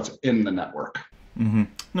just what's in the network? Mm-hmm.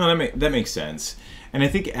 No, that makes sense. And I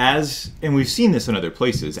think and we've seen this in other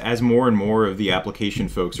places, as more and more of the application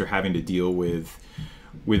folks are having to deal with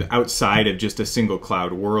outside of just a single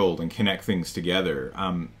cloud world and connect things together,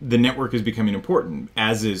 the network is becoming important,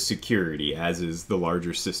 as is security, as is the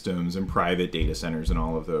larger systems and private data centers and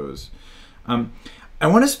all of those. I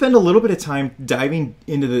want to spend a little bit of time diving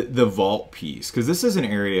into the Vault piece, because this is an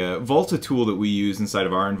area, Vault's a tool that we use inside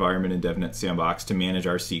of our environment in DevNet Sandbox to manage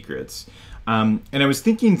our secrets. And I was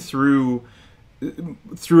thinking through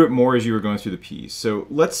it more as you were going through the piece. So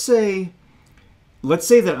let's say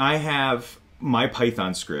that I have my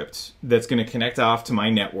Python script that's going to connect off to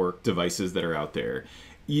my network devices that are out there.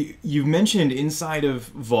 You've mentioned inside of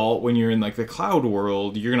Vault, when you're in like the cloud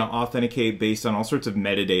world, you're going to authenticate based on all sorts of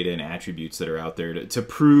metadata and attributes that are out there to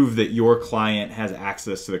prove that your client has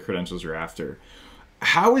access to the credentials you're after.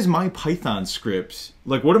 How is my Python script,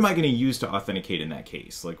 like, what am I going to use to authenticate in that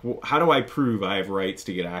case? Like, how do I prove I have rights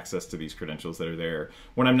to get access to these credentials that are there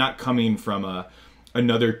when I'm not coming from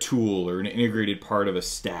another tool or an integrated part of a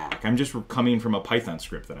stack? I'm just coming from a Python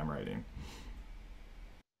script that I'm writing.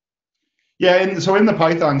 Yeah, and so in the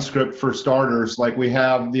Python script, for starters, like, we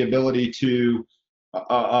have the ability to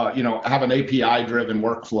have an API-driven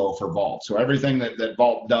workflow for Vault. So everything that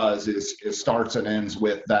Vault does is starts and ends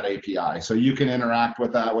with that API. So you can interact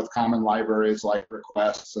with that with common libraries like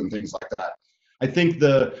requests and things like that. I think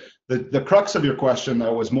the crux of your question,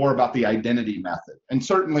 though, was more about the identity method. And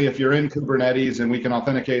certainly, if you're in Kubernetes and we can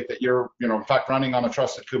authenticate that you're, in fact, running on a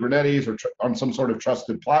trusted Kubernetes or on some sort of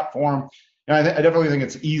trusted platform, and I definitely think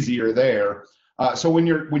it's easier there. So when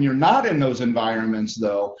you're not in those environments,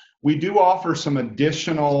 though, we do offer some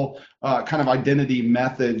additional kind of identity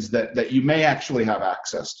methods that you may actually have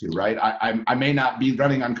access to, right? I may not be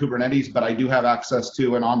running on Kubernetes, but I do have access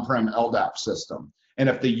to an on-prem LDAP system. And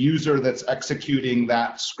if the user that's executing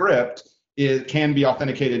that script can be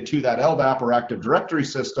authenticated to that LDAP or Active Directory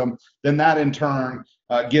system, then that in turn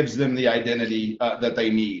gives them the identity that they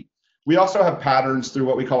need. We also have patterns through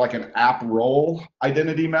what we call like an app role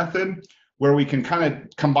identity method, where we can kind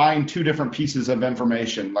of combine two different pieces of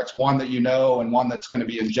information, like one that you know and one that's going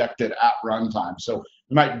to be injected at runtime. So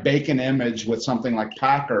you might bake an image with something like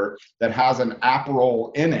Packer that has an app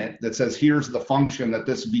role in it that says, here's the function that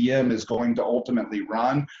this VM is going to ultimately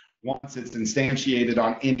run once it's instantiated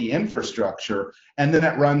on any infrastructure. And then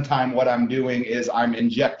at runtime, what I'm doing is I'm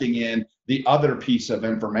injecting in the other piece of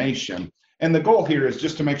information. And the goal here is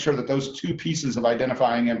just to make sure that those two pieces of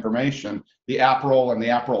identifying information, the app role and the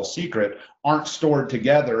app role secret, aren't stored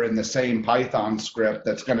together in the same Python script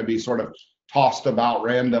that's going to be sort of tossed about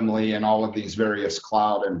randomly in all of these various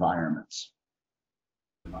cloud environments.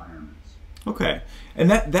 Okay, and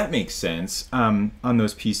that makes sense on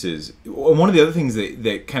those pieces. One of the other things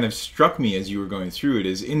that kind of struck me as you were going through it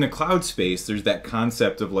is in the cloud space, there's that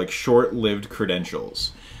concept of like short-lived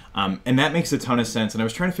credentials. And that makes a ton of sense. And I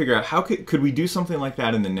was trying to figure out how could we do something like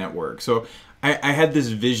that in the network? So I had this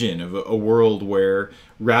vision of a world where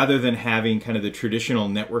rather than having kind of the traditional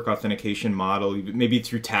network authentication model, maybe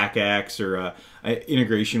through TACACS or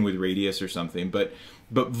integration with Radius or something, but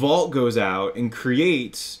Vault goes out and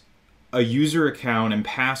creates a user account and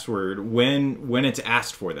password when it's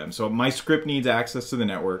asked for them. So my script needs access to the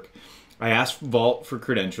network. I ask Vault for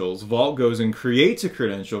credentials. Vault goes and creates a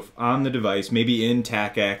credential on the device, maybe in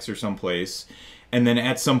TACACS or someplace, and then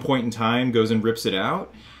at some point in time goes and rips it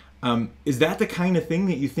out. Is that the kind of thing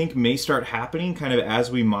that you think may start happening kind of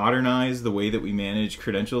as we modernize the way that we manage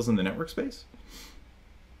credentials in the network space?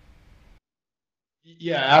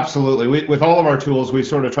 Yeah, absolutely. With all of our tools, we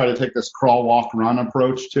sort of try to take this crawl, walk, run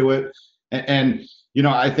approach to it. And you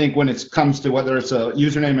know, I think when it comes to whether it's a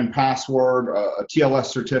username and password, a TLS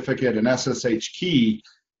certificate, an SSH key,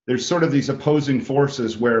 there's sort of these opposing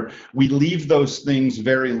forces where we leave those things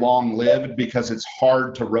very long-lived because it's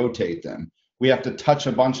hard to rotate them. We have to touch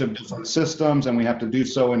a bunch of different systems, and we have to do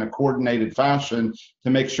so in a coordinated fashion to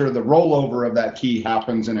make sure the rollover of that key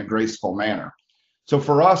happens in a graceful manner. So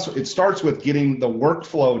for us, it starts with getting the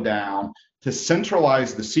workflow down to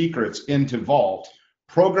centralize the secrets into Vault,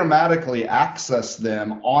 programmatically access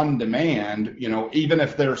them on demand, you know, even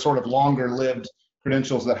if they're sort of longer lived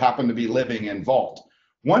credentials that happen to be living in Vault.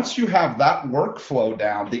 Once you have that workflow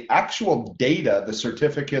down, the actual data, the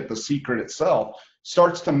certificate, the secret itself,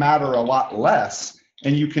 starts to matter a lot less.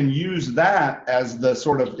 And you can use that as the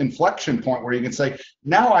sort of inflection point where you can say,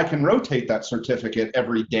 now I can rotate that certificate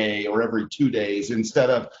every day or every 2 days, instead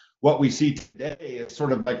of what we see today. It's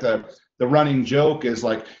sort of like the running joke is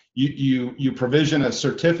like, you provision a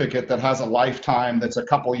certificate that has a lifetime that's a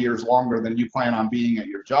couple years longer than you plan on being at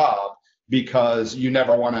your job because you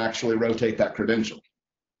never want to actually rotate that credential.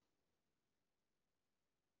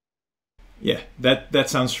 Yeah, that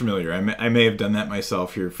sounds familiar. I may have done that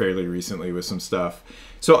myself here fairly recently with some stuff.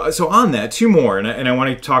 So on that, two more, and I want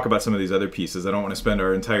to talk about some of these other pieces. I don't want to spend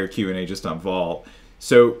our entire Q&A just on Vault.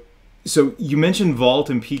 So you mentioned Vault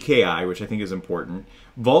and PKI, which I think is important.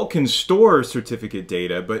 Vault can store certificate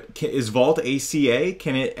data, but is Vault a CA?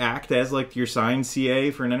 Can it act as like your signed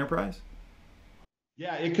CA for an enterprise?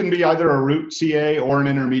 Yeah, it can be either a root CA or an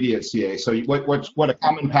intermediate CA. So what a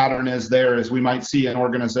common pattern is there is we might see an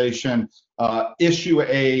organization issue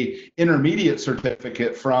a intermediate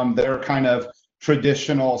certificate from their kind of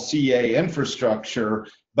traditional CA infrastructure,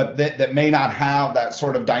 but that may not have that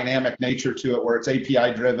sort of dynamic nature to it where it's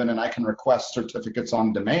API driven and I can request certificates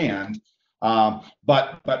on demand.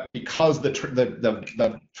 But because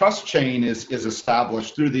the trust chain is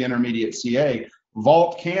established through the intermediate CA,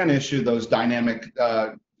 Vault can issue those dynamic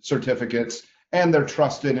certificates, and they're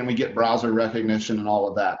trusted, and we get browser recognition and all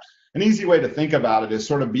of that. An easy way to think about it is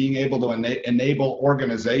sort of being able to enable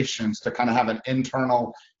organizations to kind of have an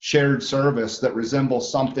internal shared service that resembles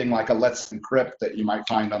something like a Let's Encrypt that you might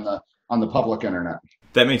find on the public internet.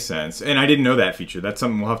 That makes sense. And I didn't know that feature. That's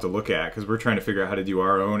something we'll have to look at because we're trying to figure out how to do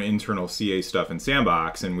our own internal CA stuff in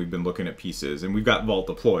Sandbox, and we've been looking at pieces, and we've got Vault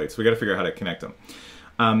deployed, so we got to figure out how to connect them.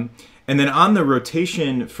 And then on the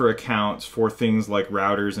rotation for accounts for things like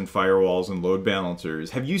routers and firewalls and load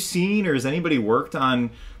balancers, have you seen or has anybody worked on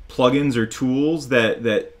plugins or tools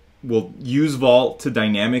that will use Vault to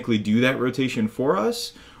dynamically do that rotation for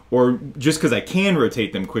us? Or just because I can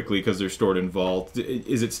rotate them quickly because they're stored in Vault,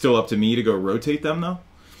 is it still up to me to go rotate them though?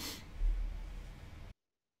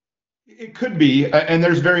 It could be, and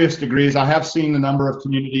there's various degrees. I have seen a number of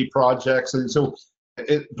community projects, and so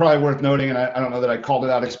it's probably worth noting, and I don't know that I called it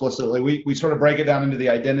out explicitly, we sort of break it down into the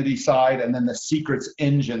identity side and then the secrets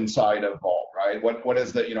engine side of Vault, right? right? What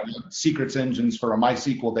is the, secrets engines for a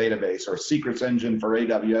MySQL database or secrets engine for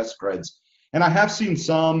AWS grids? And I have seen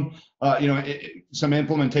some, some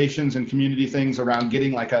implementations and community things around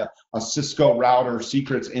getting like a Cisco router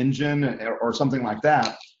secrets engine or something like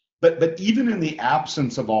that. But even in the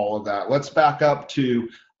absence of all of that, let's back up to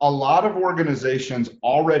a lot of organizations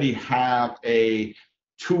already have a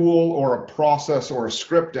tool or a process or a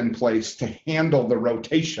script in place to handle the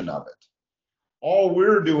rotation of it. All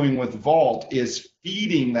we're doing with Vault is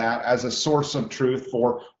feeding that as a source of truth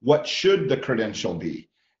for what should the credential be.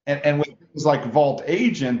 And with things like Vault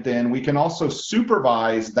Agent, then we can also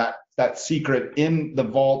supervise that secret in the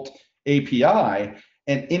Vault API.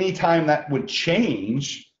 And anytime that would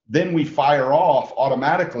change, then we fire off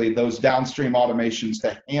automatically those downstream automations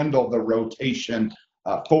to handle the rotation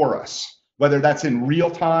for us, whether that's in real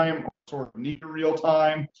time or sort of near real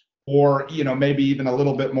time, or maybe even a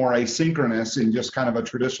little bit more asynchronous in just kind of a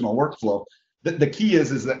traditional workflow. The key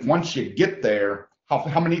is that once you get there,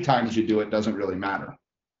 how many times you do it doesn't really matter.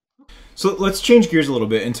 So let's change gears a little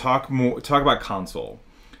bit and talk about Consul.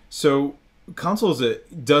 So Consul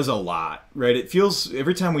does a lot, right? It feels,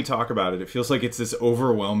 every time we talk about it, it feels like it's this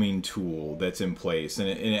overwhelming tool that's in place, and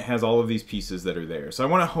it has all of these pieces that are there. So I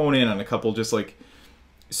want to hone in on a couple just like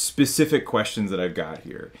specific questions that I've got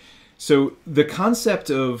here. So the concept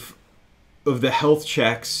of the health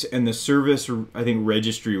checks and the service, I think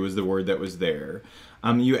registry was the word that was there.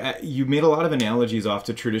 You made a lot of analogies off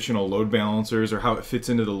to traditional load balancers or how it fits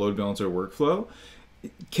into the load balancer workflow.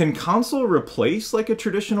 Can Consul replace like a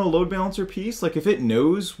traditional load balancer piece? Like if it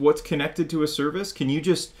knows what's connected to a service, can you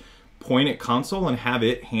just point at Consul and have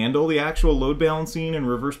it handle the actual load balancing and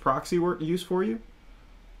reverse proxy use for you?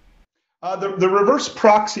 The reverse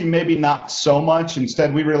proxy, maybe not so much.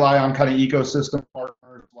 Instead, we rely on kind of ecosystem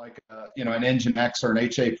partners like an Nginx or an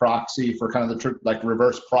HA proxy for kind of the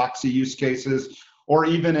reverse proxy use cases, or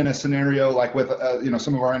even in a scenario like with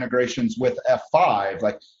some of our integrations with F5,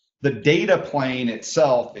 like the data plane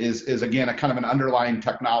itself is again a kind of an underlying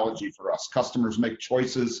technology for us. Customers make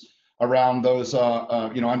choices around those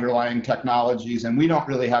underlying technologies, and we don't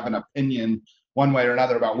really have an opinion one way or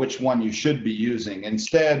another about which one you should be using.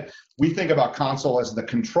 Instead, we think about Consul as the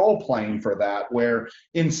control plane for that, where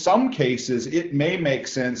in some cases it may make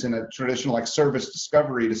sense in a traditional like service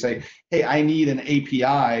discovery to say, hey, I need an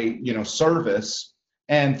API service,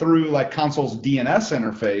 and through like Consul's DNS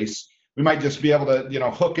interface, we might just be able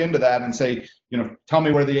to hook into that and say, tell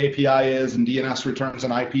me where the API is, and DNS returns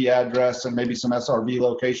an IP address and maybe some SRV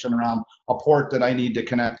location around a port that I need to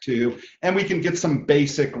connect to, and we can get some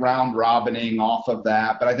basic round robining off of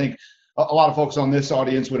that. But I think a lot of folks on this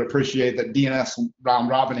audience would appreciate that DNS round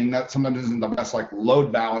robining that sometimes isn't the best like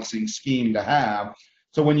load balancing scheme to have.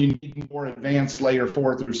 So when you need more advanced layer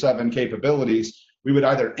 4 through 7 capabilities, we would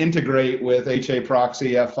either integrate with HA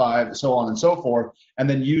proxy, F5, so on and so forth, and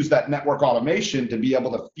then use that network automation to be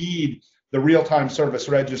able to feed the real-time service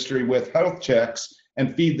registry with health checks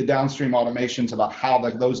and feed the downstream automations about how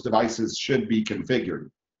those devices should be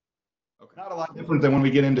configured. Okay. Not a lot different than when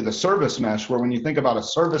we get into the service mesh, where when you think about a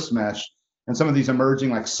service mesh and some of these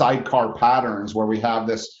emerging like sidecar patterns where we have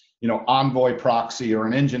this Envoy proxy or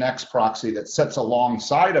an Nginx proxy that sits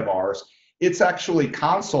alongside of ours, it's actually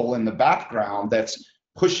Consul in the background that's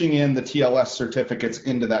pushing in the TLS certificates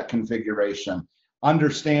into that configuration,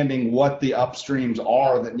 understanding what the upstreams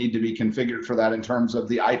are that need to be configured for that in terms of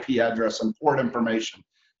the IP address and port information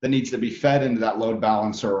that needs to be fed into that load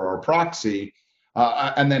balancer or proxy,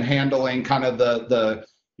 and then handling kind of the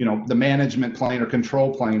management plane or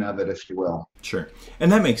control plane of it, if you will. Sure,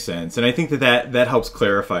 and that makes sense, and I think that helps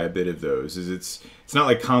clarify a bit of those. It's not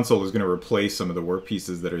like Consul is going to replace some of the work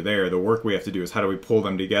pieces that are there. The work we have to do is how do we pull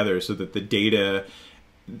them together so that the data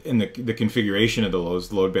and the configuration of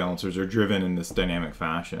those load balancers are driven in this dynamic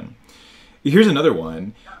fashion. Here's another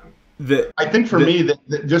one. I think for me,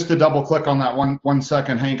 just to double click on that one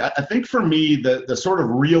second, Hank, I think for me, the sort of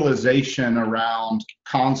realization around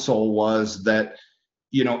Consul was that,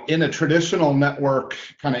 in a traditional network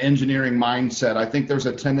kind of engineering mindset, I think there's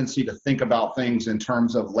a tendency to think about things in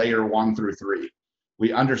terms of layer 1 through 3.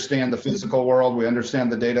 We understand the physical world, we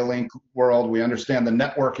understand the data link world, we understand the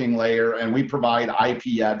networking layer, and we provide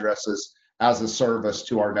IP addresses as a service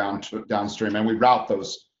to our downstream, and we route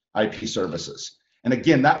those IP services. And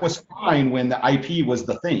again, that was fine when the IP was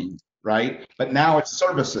the thing, right? But now it's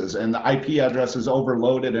services, and the IP address is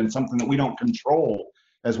overloaded and something that we don't control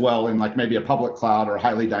as well in like maybe a public cloud or a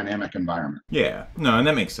highly dynamic environment. Yeah, no, and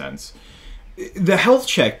that makes sense. The health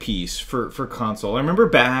check piece for Consul, I remember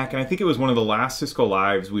back, and I think it was one of the last Cisco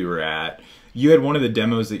Lives we were at, you had one of the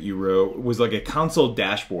demos that you wrote was like a console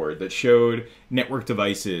dashboard that showed network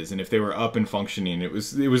devices and if they were up and functioning. It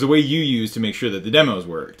was a way you used to make sure that the demos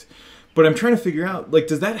worked. But I'm trying to figure out, like,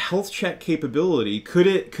 does that health check capability, could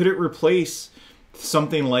it replace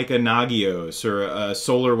something like a Nagios or a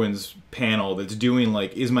SolarWinds panel that's doing,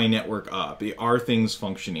 like, is my network up? Are things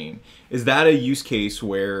functioning? Is that a use case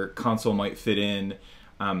where Consul might fit in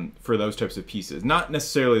for those types of pieces? Not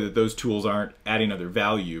necessarily that those tools aren't adding other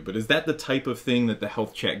value, but is that the type of thing that the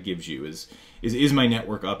health check gives you? Is my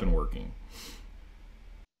network up and working?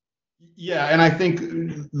 Yeah, and I think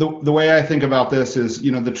the way I think about this is,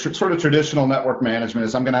 you know, the sort of traditional network management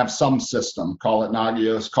is I'm going to have some system, call it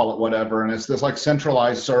Nagios, call it whatever, and it's this like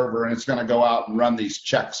centralized server, and it's going to go out and run these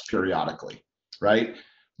checks periodically, right?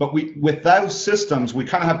 But with those systems, we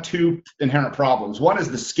kind of have two inherent problems. One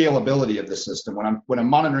is the scalability of the system. When I'm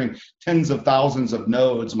monitoring tens of thousands of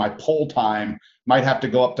nodes, my poll time might have to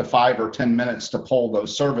go up to 5 or 10 minutes to poll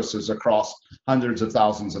those services across hundreds of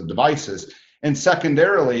thousands of devices. And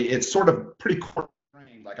secondarily, it's sort of pretty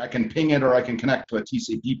coarse-grained. Like I can ping it or I can connect to a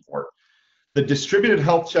TCP port. The distributed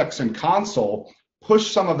health checks in Consul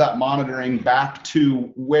push some of that monitoring back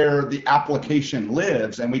to where the application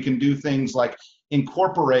lives, and we can do things like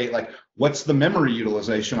incorporate, like, what's the memory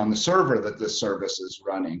utilization on the server that this service is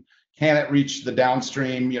running? Can it reach the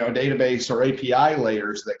downstream, you know, database or API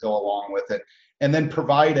layers that go along with it? And then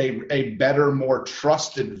provide a better, more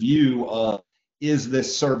trusted view of, is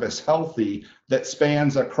this service healthy, that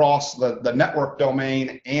spans across the network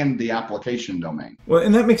domain and the application domain. Well,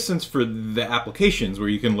 and that makes sense for the applications where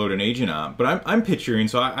you can load an agent on. But I'm picturing,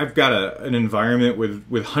 so I've got an environment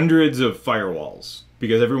with hundreds of firewalls,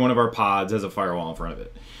 because every one of our pods has a firewall in front of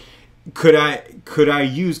it. Could I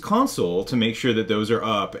use Consul to make sure that those are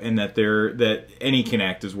up and that any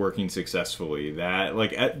connect is working successfully, that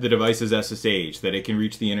like the device is SSH, that it can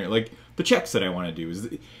reach the internet, like the checks that I want to do is.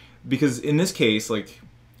 Because in this case, like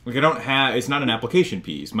I don't have, it's not an application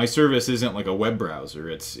piece. My service isn't like a web browser.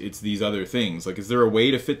 It's these other things. Like, is there a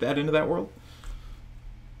way to fit that into that world?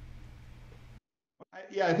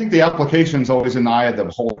 Yeah, I think the application's always in the eye of the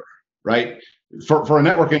beholder, right? For a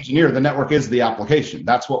network engineer, the network is the application.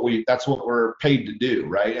 That's what we're paid to do,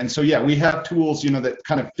 right? And so yeah, we have tools, you know, that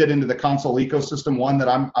kind of fit into the Consul ecosystem. One that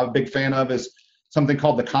I'm a big fan of is something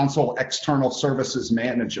called the Consul External Services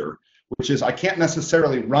Manager, which is I can't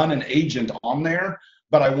necessarily run an agent on there,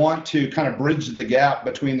 but I want to kind of bridge the gap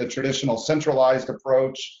between the traditional centralized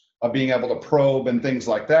approach of being able to probe and things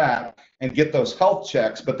like that and get those health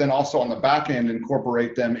checks, but then also on the back end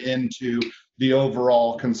incorporate them into the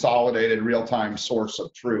overall consolidated real-time source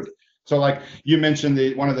of truth. So like you mentioned,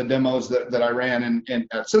 one of the demos that I ran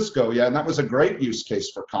at Cisco, yeah, and that was a great use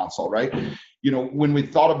case for Consul, right? You know, when we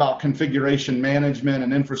thought about configuration management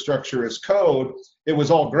and infrastructure as code, it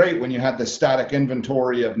was all great when you had the static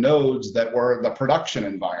inventory of nodes that were the production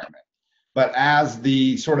environment. But as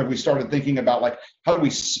we started thinking about, like, how do we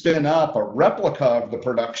spin up a replica of the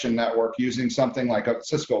production network using something like a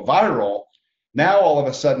Cisco Viral, now all of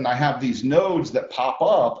a sudden I have these nodes that pop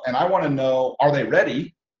up and I want to know, are they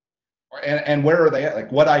ready? And where are they at?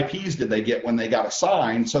 Like, what IPs did they get when they got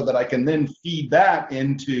assigned, so that I can then feed that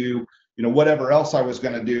into, you know, whatever else I was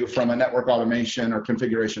going to do from a network automation or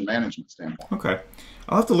configuration management standpoint. Okay.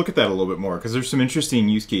 I'll have to look at that a little bit more, because there's some interesting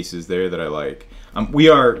use cases there that I like. We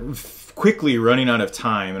are quickly running out of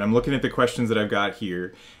time, and I'm looking at the questions that I've got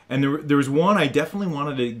here. And there was one I definitely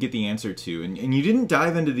wanted to get the answer to. And you didn't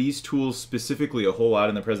dive into these tools specifically a whole lot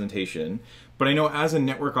in the presentation, but I know as a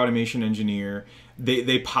network automation engineer,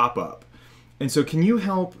 they pop up. And so can you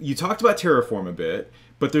help, you talked about Terraform a bit,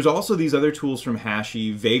 but there's also these other tools from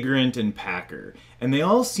Hashi, Vagrant, and Packer. And they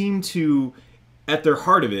all seem to, at their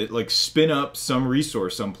heart of it, like spin up some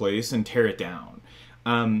resource someplace and tear it down.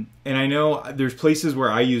 And I know there's places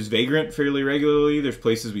where I use Vagrant fairly regularly. There's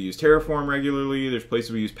places we use Terraform regularly. There's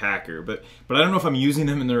places we use Packer. But I don't know if I'm using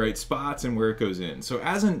them in the right spots and where it goes in. So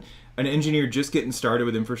as an engineer just getting started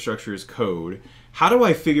with infrastructure as code, how do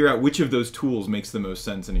I figure out which of those tools makes the most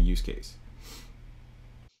sense in a use case?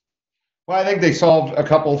 Well, I think they solved a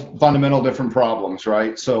couple fundamental different problems,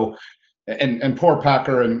 right? So, and poor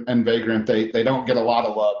Packer and Vagrant, they don't get a lot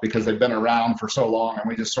of love because they've been around for so long, and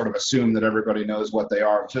we just sort of assume that everybody knows what they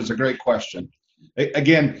are, which is a great question.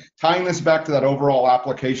 Again, tying this back to that overall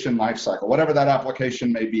application lifecycle, whatever that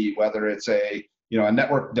application may be, whether it's a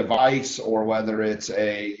network device or whether it's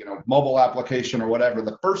a mobile application or whatever,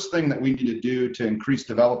 the first thing that we need to do to increase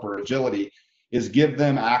developer agility is give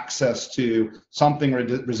them access to something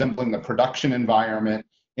resembling the production environment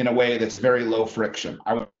in a way that's very low friction.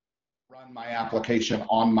 I would run run my application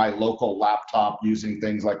on my local laptop using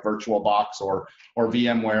things like VirtualBox or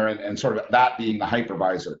VMware, and sort of that being the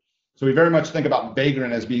hypervisor. So we very much think about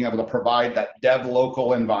Vagrant as being able to provide that dev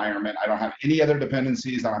local environment. I don't have any other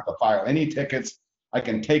dependencies. I don't have to file any tickets. I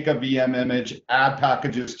can take a VM image, add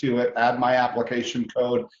packages to it, add my application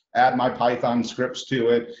code, add my Python scripts to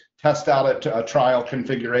it, test out a trial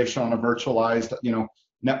configuration on a virtualized,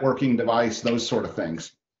 networking device, those sort of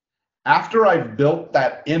things. After I've built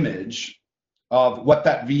that image of what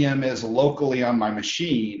that VM is locally on my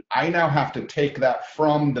machine, I now have to take that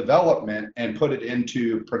from development and put it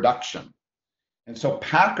into production. And so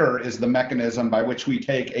Packer is the mechanism by which we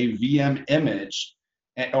take a VM image,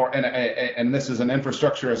 and this is an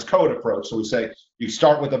infrastructure as code approach. So we say you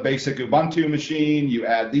start with a basic Ubuntu machine, you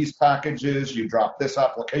add these packages, you drop this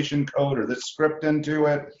application code or this script into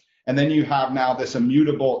it, and then you have now this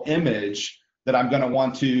immutable image that I'm going to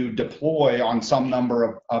want to deploy on some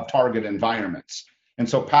number of target environments. And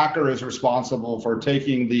so Packer is responsible for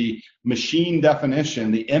taking the machine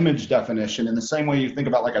definition, the image definition, in the same way you think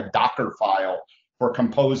about like a Docker file for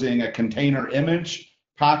composing a container image.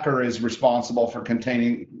 Packer is responsible for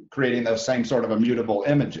creating those same sort of immutable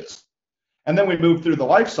images. And then we move through the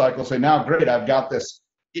life cycle, say, now great, I've got this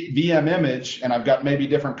VM image, and I've got maybe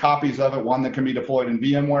different copies of it, one that can be deployed in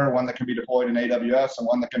VMware, one that can be deployed in AWS, and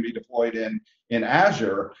one that can be deployed in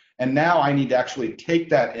Azure. And now I need to actually take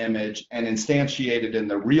that image and instantiate it in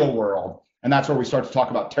the real world. And that's where we start to talk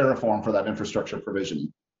about Terraform for that infrastructure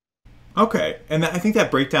provisioning. Okay, and I think that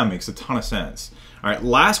breakdown makes a ton of sense. All right,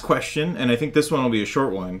 last question, and I think this one will be a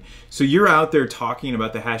short one. So you're out there talking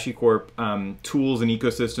about the HashiCorp tools and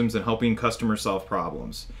ecosystems and helping customers solve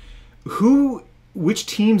problems. Which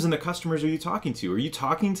teams and the customers are you talking to? Are you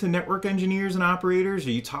talking to network engineers and operators?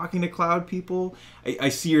 Are you talking to cloud people? I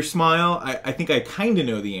see your smile. I think I kind of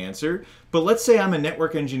know the answer. But let's say I'm a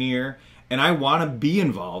network engineer and I want to be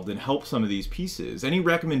involved and help some of these pieces. Any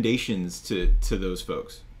recommendations to those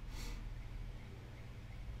folks?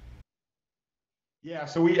 Yeah,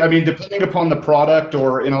 so depending upon the product,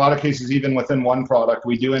 or in a lot of cases, even within one product,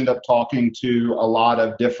 we do end up talking to a lot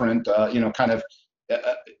of different,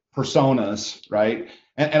 personas, right?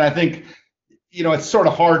 And I think, it's sort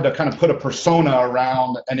of hard to kind of put a persona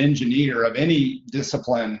around an engineer of any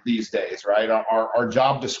discipline these days, right? Our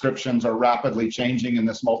job descriptions are rapidly changing in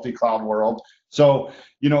this multi-cloud world. So,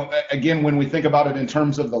 again, when we think about it in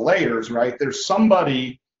terms of the layers, right, there's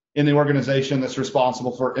somebody in the organization that's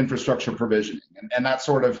responsible for infrastructure provisioning. And that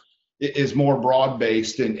sort of is more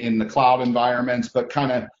broad-based in the cloud environments, but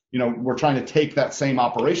kind of, we're trying to take that same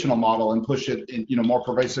operational model and push it in, more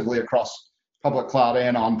pervasively across public cloud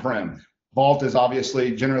and on-prem. Vault is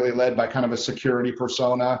obviously generally led by kind of a security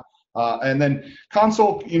persona. And then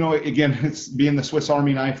Consul, again, it's being the Swiss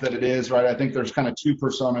Army knife that it is, right? I think there's kind of two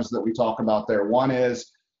personas that we talk about there. One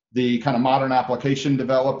is the kind of modern application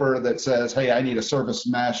developer that says, hey, I need a service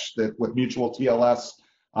mesh that with mutual TLS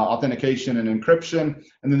authentication and encryption.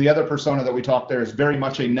 And then the other persona that we talk there is very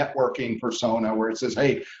much a networking persona where it says,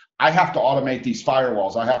 hey, I have to automate these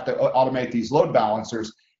firewalls. I have to automate these load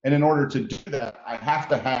balancers. And in order to do that, I have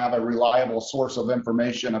to have a reliable source of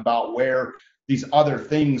information about where these other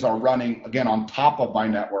things are running, again, on top of my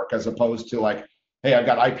network, as opposed to like, hey, I've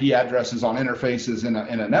got IP addresses on interfaces in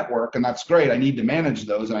a network, and that's great. I need to manage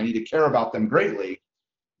those, and I need to care about them greatly.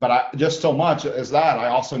 But just so much as that, I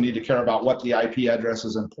also need to care about what the IP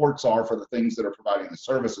addresses and ports are for the things that are providing the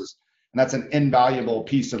services. And that's an invaluable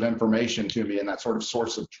piece of information to me in that sort of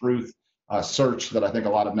source of truth search that I think a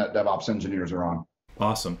lot of NetDevOps engineers are on.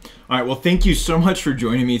 Awesome. All right. Well, thank you so much for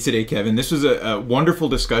joining me today, Kevin. This was a wonderful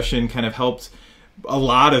discussion, kind of helped a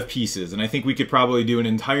lot of pieces. And I think we could probably do an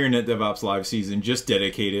entire NetDevOps live season just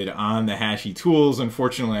dedicated on the Hashi tools.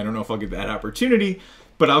 Unfortunately, I don't know if I'll get that opportunity,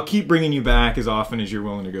 but I'll keep bringing you back as often as you're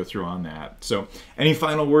willing to go through on that. So any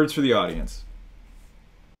final words for the audience?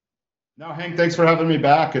 No, Hank, thanks for having me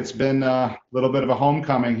back. It's been a little bit of a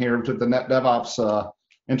homecoming here to the NetDevOps.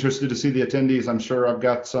 Interested to see the attendees. I'm sure I've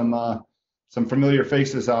got some familiar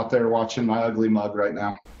faces out there watching my ugly mug right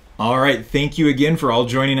now. All right. Thank you again for all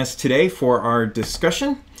joining us today for our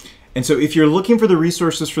discussion. And so if you're looking for the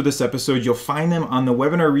resources for this episode, you'll find them on the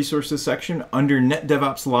webinar resources section under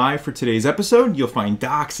NetDevOps Live for today's episode. You'll find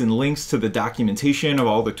docs and links to the documentation of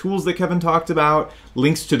all the tools that Kevin talked about,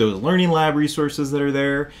 links to those Learning Lab resources that are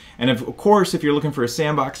there. And of course, if you're looking for a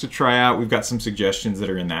sandbox to try out, we've got some suggestions that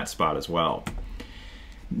are in that spot as well.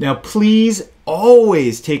 Now, please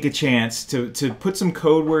always take a chance to put some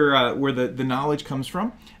code where the knowledge comes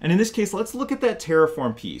from. And in this case, let's look at that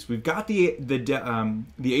Terraform piece. We've got the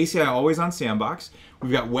ACI always on sandbox.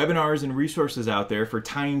 We've got webinars and resources out there for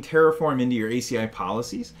tying Terraform into your ACI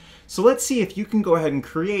policies. So let's see if you can go ahead and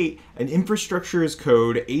create an infrastructure as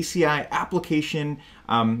code ACI application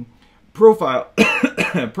profile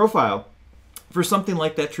for something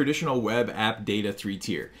like that traditional web app data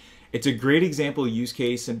 3-tier. It's a great example use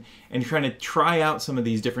case and trying to try out some of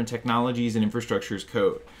these different technologies and infrastructure as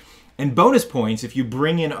code. And bonus points if you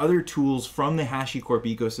bring in other tools from the HashiCorp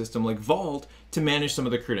ecosystem like Vault to manage some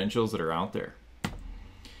of the credentials that are out there.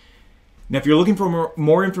 Now, if you're looking for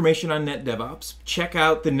more information on NetDevOps, check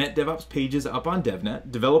out the NetDevOps pages up on DevNet.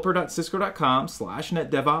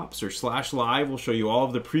 Developer.cisco.com/NetDevOps or /live will show you all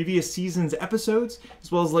of the previous season's episodes,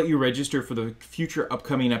 as well as let you register for the future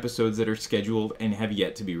upcoming episodes that are scheduled and have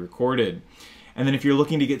yet to be recorded. And then if you're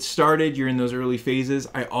looking to get started, you're in those early phases,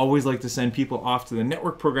 I always like to send people off to the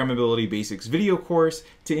Network Programmability Basics video course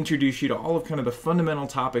to introduce you to all of kind of the fundamental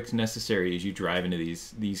topics necessary as you drive into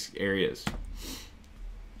these areas.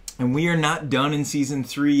 And we are not done in season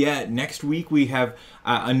 3 yet. Next week we have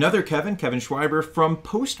another Kevin Schreiber from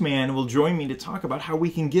Postman will join me to talk about how we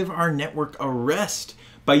can give our network a rest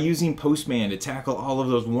by using Postman to tackle all of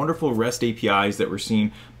those wonderful REST APIs that we're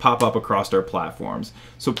seeing pop up across our platforms.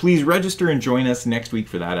 So please register and join us next week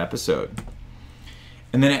for that episode.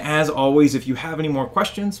 And then as always, if you have any more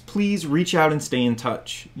questions, please reach out and stay in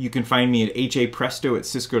touch. You can find me at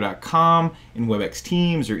hapresto@cisco.com, in WebEx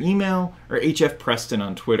Teams or email, or hfpreston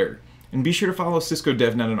on Twitter. And be sure to follow Cisco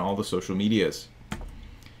DevNet on all the social medias.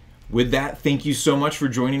 With that, thank you so much for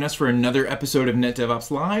joining us for another episode of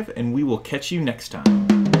NetDevOps Live, and we will catch you next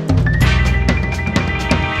time.